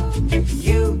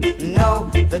 You know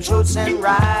the truths and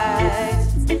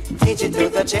rights. Teach it to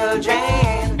the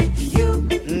children. You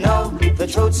know the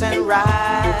truths and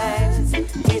rights.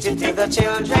 Teach it to the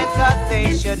children, cause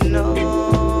they should know.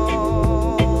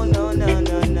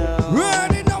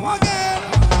 Ready now again.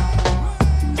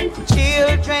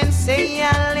 Children say a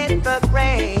little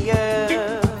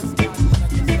prayer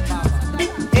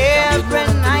every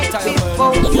night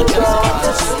before you go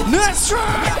to sleep. That's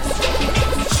right.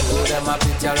 Show them a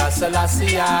picture of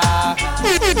Selassie. Then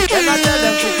I tell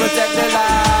them to protect the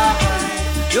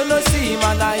life. You know see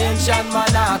man a ancient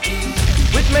monarchy.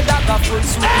 With me dagger full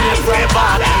suit me from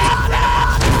body.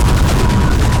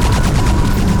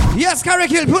 Yes, Carrick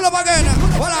Hill, pull up again.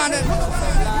 Hold on it.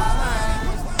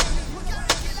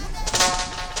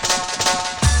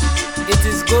 It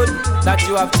is good that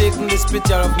you have taken this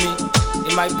picture of me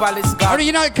in my palace garden.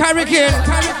 Original Carrick Hill.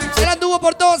 Se la tuvo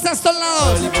por todos estos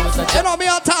lados. Yo no me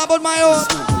on top on my own.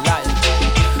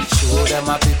 Show them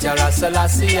a picture of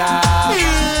Selassie.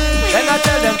 Then I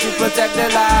tell them to protect the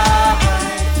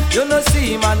life. You know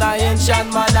see man a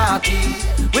ancient monarchy.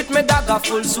 With me dagger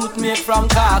full suit made from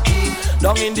khaki.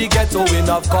 Down in the ghetto we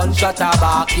have gunshot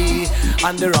tabaki.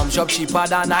 And the rum shop cheaper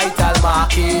than Ital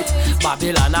market.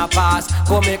 Babylon a pass,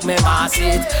 go make me mass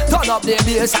it. Turn up the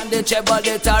bass and the treble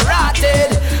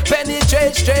literated.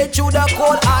 Penetrate straight through the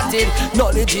cold hearted.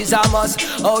 Knowledge is a must,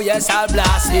 oh yes I'll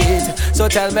blast it. So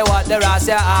tell me what the rest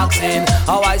you're asking.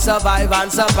 How I survive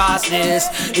and surpass this.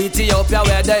 Ethiopia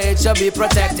where the age should be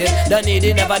protected. The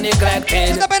needy never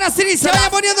neglected. Esta pena sí, se vayan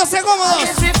poniéndose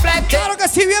cómodos. Claro que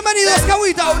sí, bienvenidos,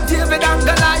 Cahuita. David and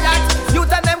Goliath, you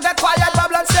tell them get quiet,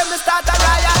 Babylon say me start a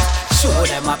riot. Show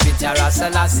them a picture of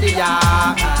Selassie.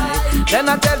 Then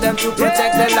I tell them to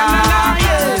protect the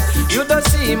life. You don't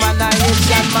see man, I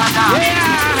Asian man.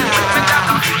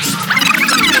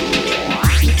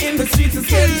 In the streets of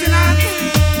Skeleton,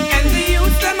 and the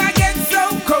youth them I get so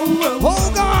cold.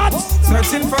 Oh God!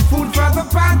 Searching for food for the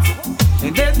pot,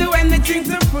 and they'll do anything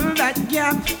to fill that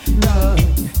gap. Lord.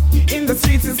 In the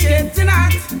streets it's getting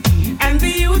hot, and the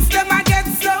youths them I get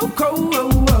so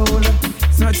cold.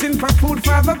 Searching for food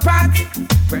for the pot,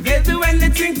 where they do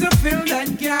anything to fill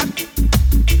that gap.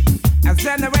 As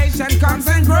generation comes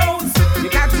and grows, you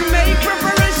got to make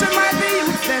preparation while the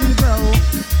youths them grow.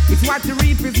 It's what you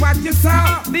reap, it's what you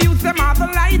sow. The youths them are the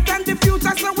light and the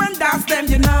future, so when that's them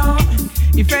you know.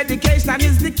 If education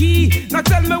is the key, now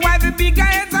tell me why the big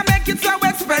heads are make it so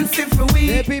expensive for we.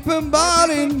 The people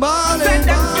balling. Set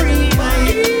them free.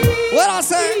 What I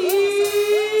say?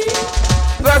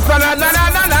 Bless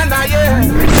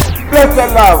the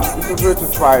love, this is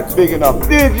Richard Spice, big enough.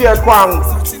 DJ Kwang,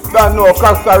 don't know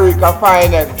Costa Rica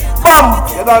finest. Bam,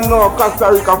 you don't know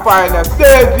Costa Rica finest.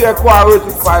 DJ Kwang,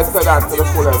 Richard Spice said that to the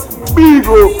fullest. Big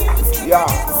up, yeah.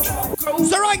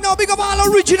 So right now, big up all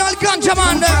original ganja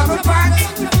man.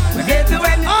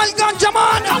 All ganja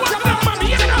man.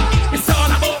 It's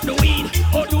all about the weed.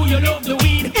 Or do you love the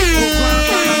weed? Go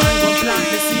plant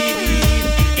the seed.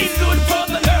 It's good for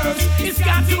the nerves. It's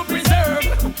got to preserve.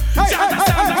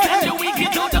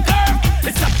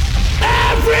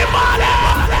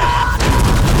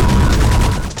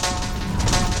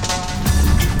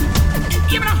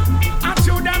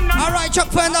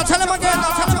 now, tell them again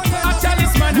now.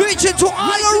 Reaching to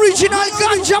all original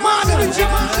ganja man.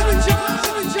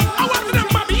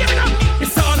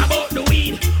 It's all about the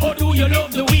weed. Oh, do you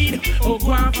love the weed? Oh,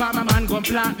 go on, farmer man, go and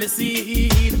plant the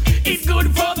seed. It's good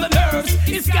for the nerves.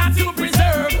 It's got to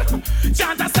preserve.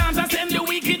 Chanta Santa send the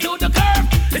wicked to the curb.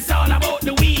 It's all about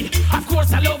the weed. Of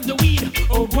course, I love the weed.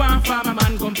 Oh, go on, farmer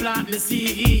man, go and plant the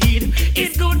seed.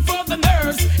 It's good for the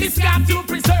nerves. It's got to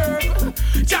preserve.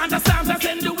 Chanta Santa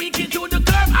send the wicked to the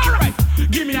curb. All right,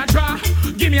 give me a draw,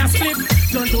 give me a slip.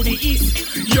 Turn to the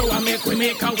east. Yo, I we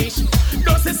make a wish.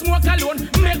 Does the smoke alone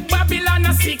make Babylon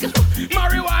a sick?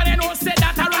 Marijuana no say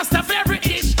that a Rasta favorite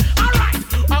dish. Alright,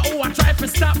 I try to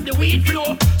stop the weed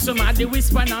flow. Somebody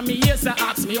whisper on me ears to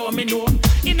ask me how me know.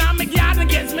 In a me garden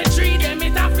against me tree, them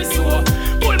it have to sow.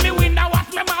 Pull me window,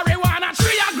 watch me marijuana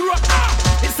tree I grow.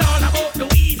 It's all about the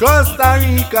weed. Costa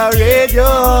Rica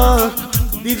Radio,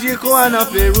 DJ Juan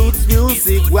play roots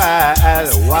music while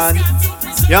one.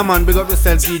 Yeah man, big up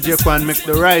yourself DJ Juan, make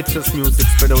the righteous music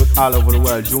spread out all over the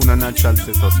world. Juna natural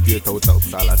set us straight out of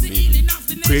Salah season.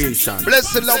 Creation.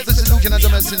 Blessed love, this is Luke and the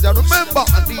messenger. Remember,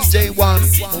 a DJ One,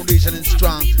 foundation is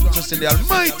strong. Just in the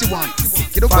Almighty One.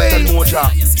 Get away.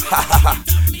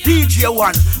 DJ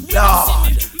One,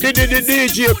 Lord.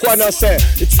 DJ Juan, I say.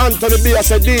 It's Anthony B. I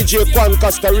say DJ Juan,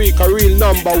 Costa Rica, real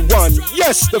number one.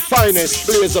 Yes, the finest.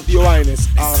 Blaze up your highness.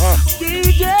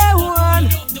 DJ One.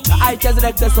 I just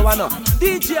like this one.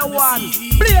 DJ One.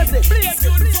 Blaze it.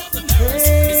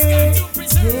 Hey,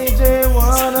 DJ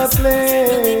wanna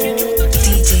play.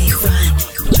 DJ Juan,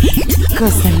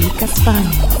 Costa Rica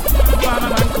Spanish.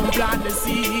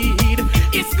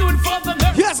 It's good for the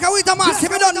yes, Cahuita más,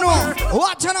 if you don't know.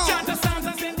 Watch out now.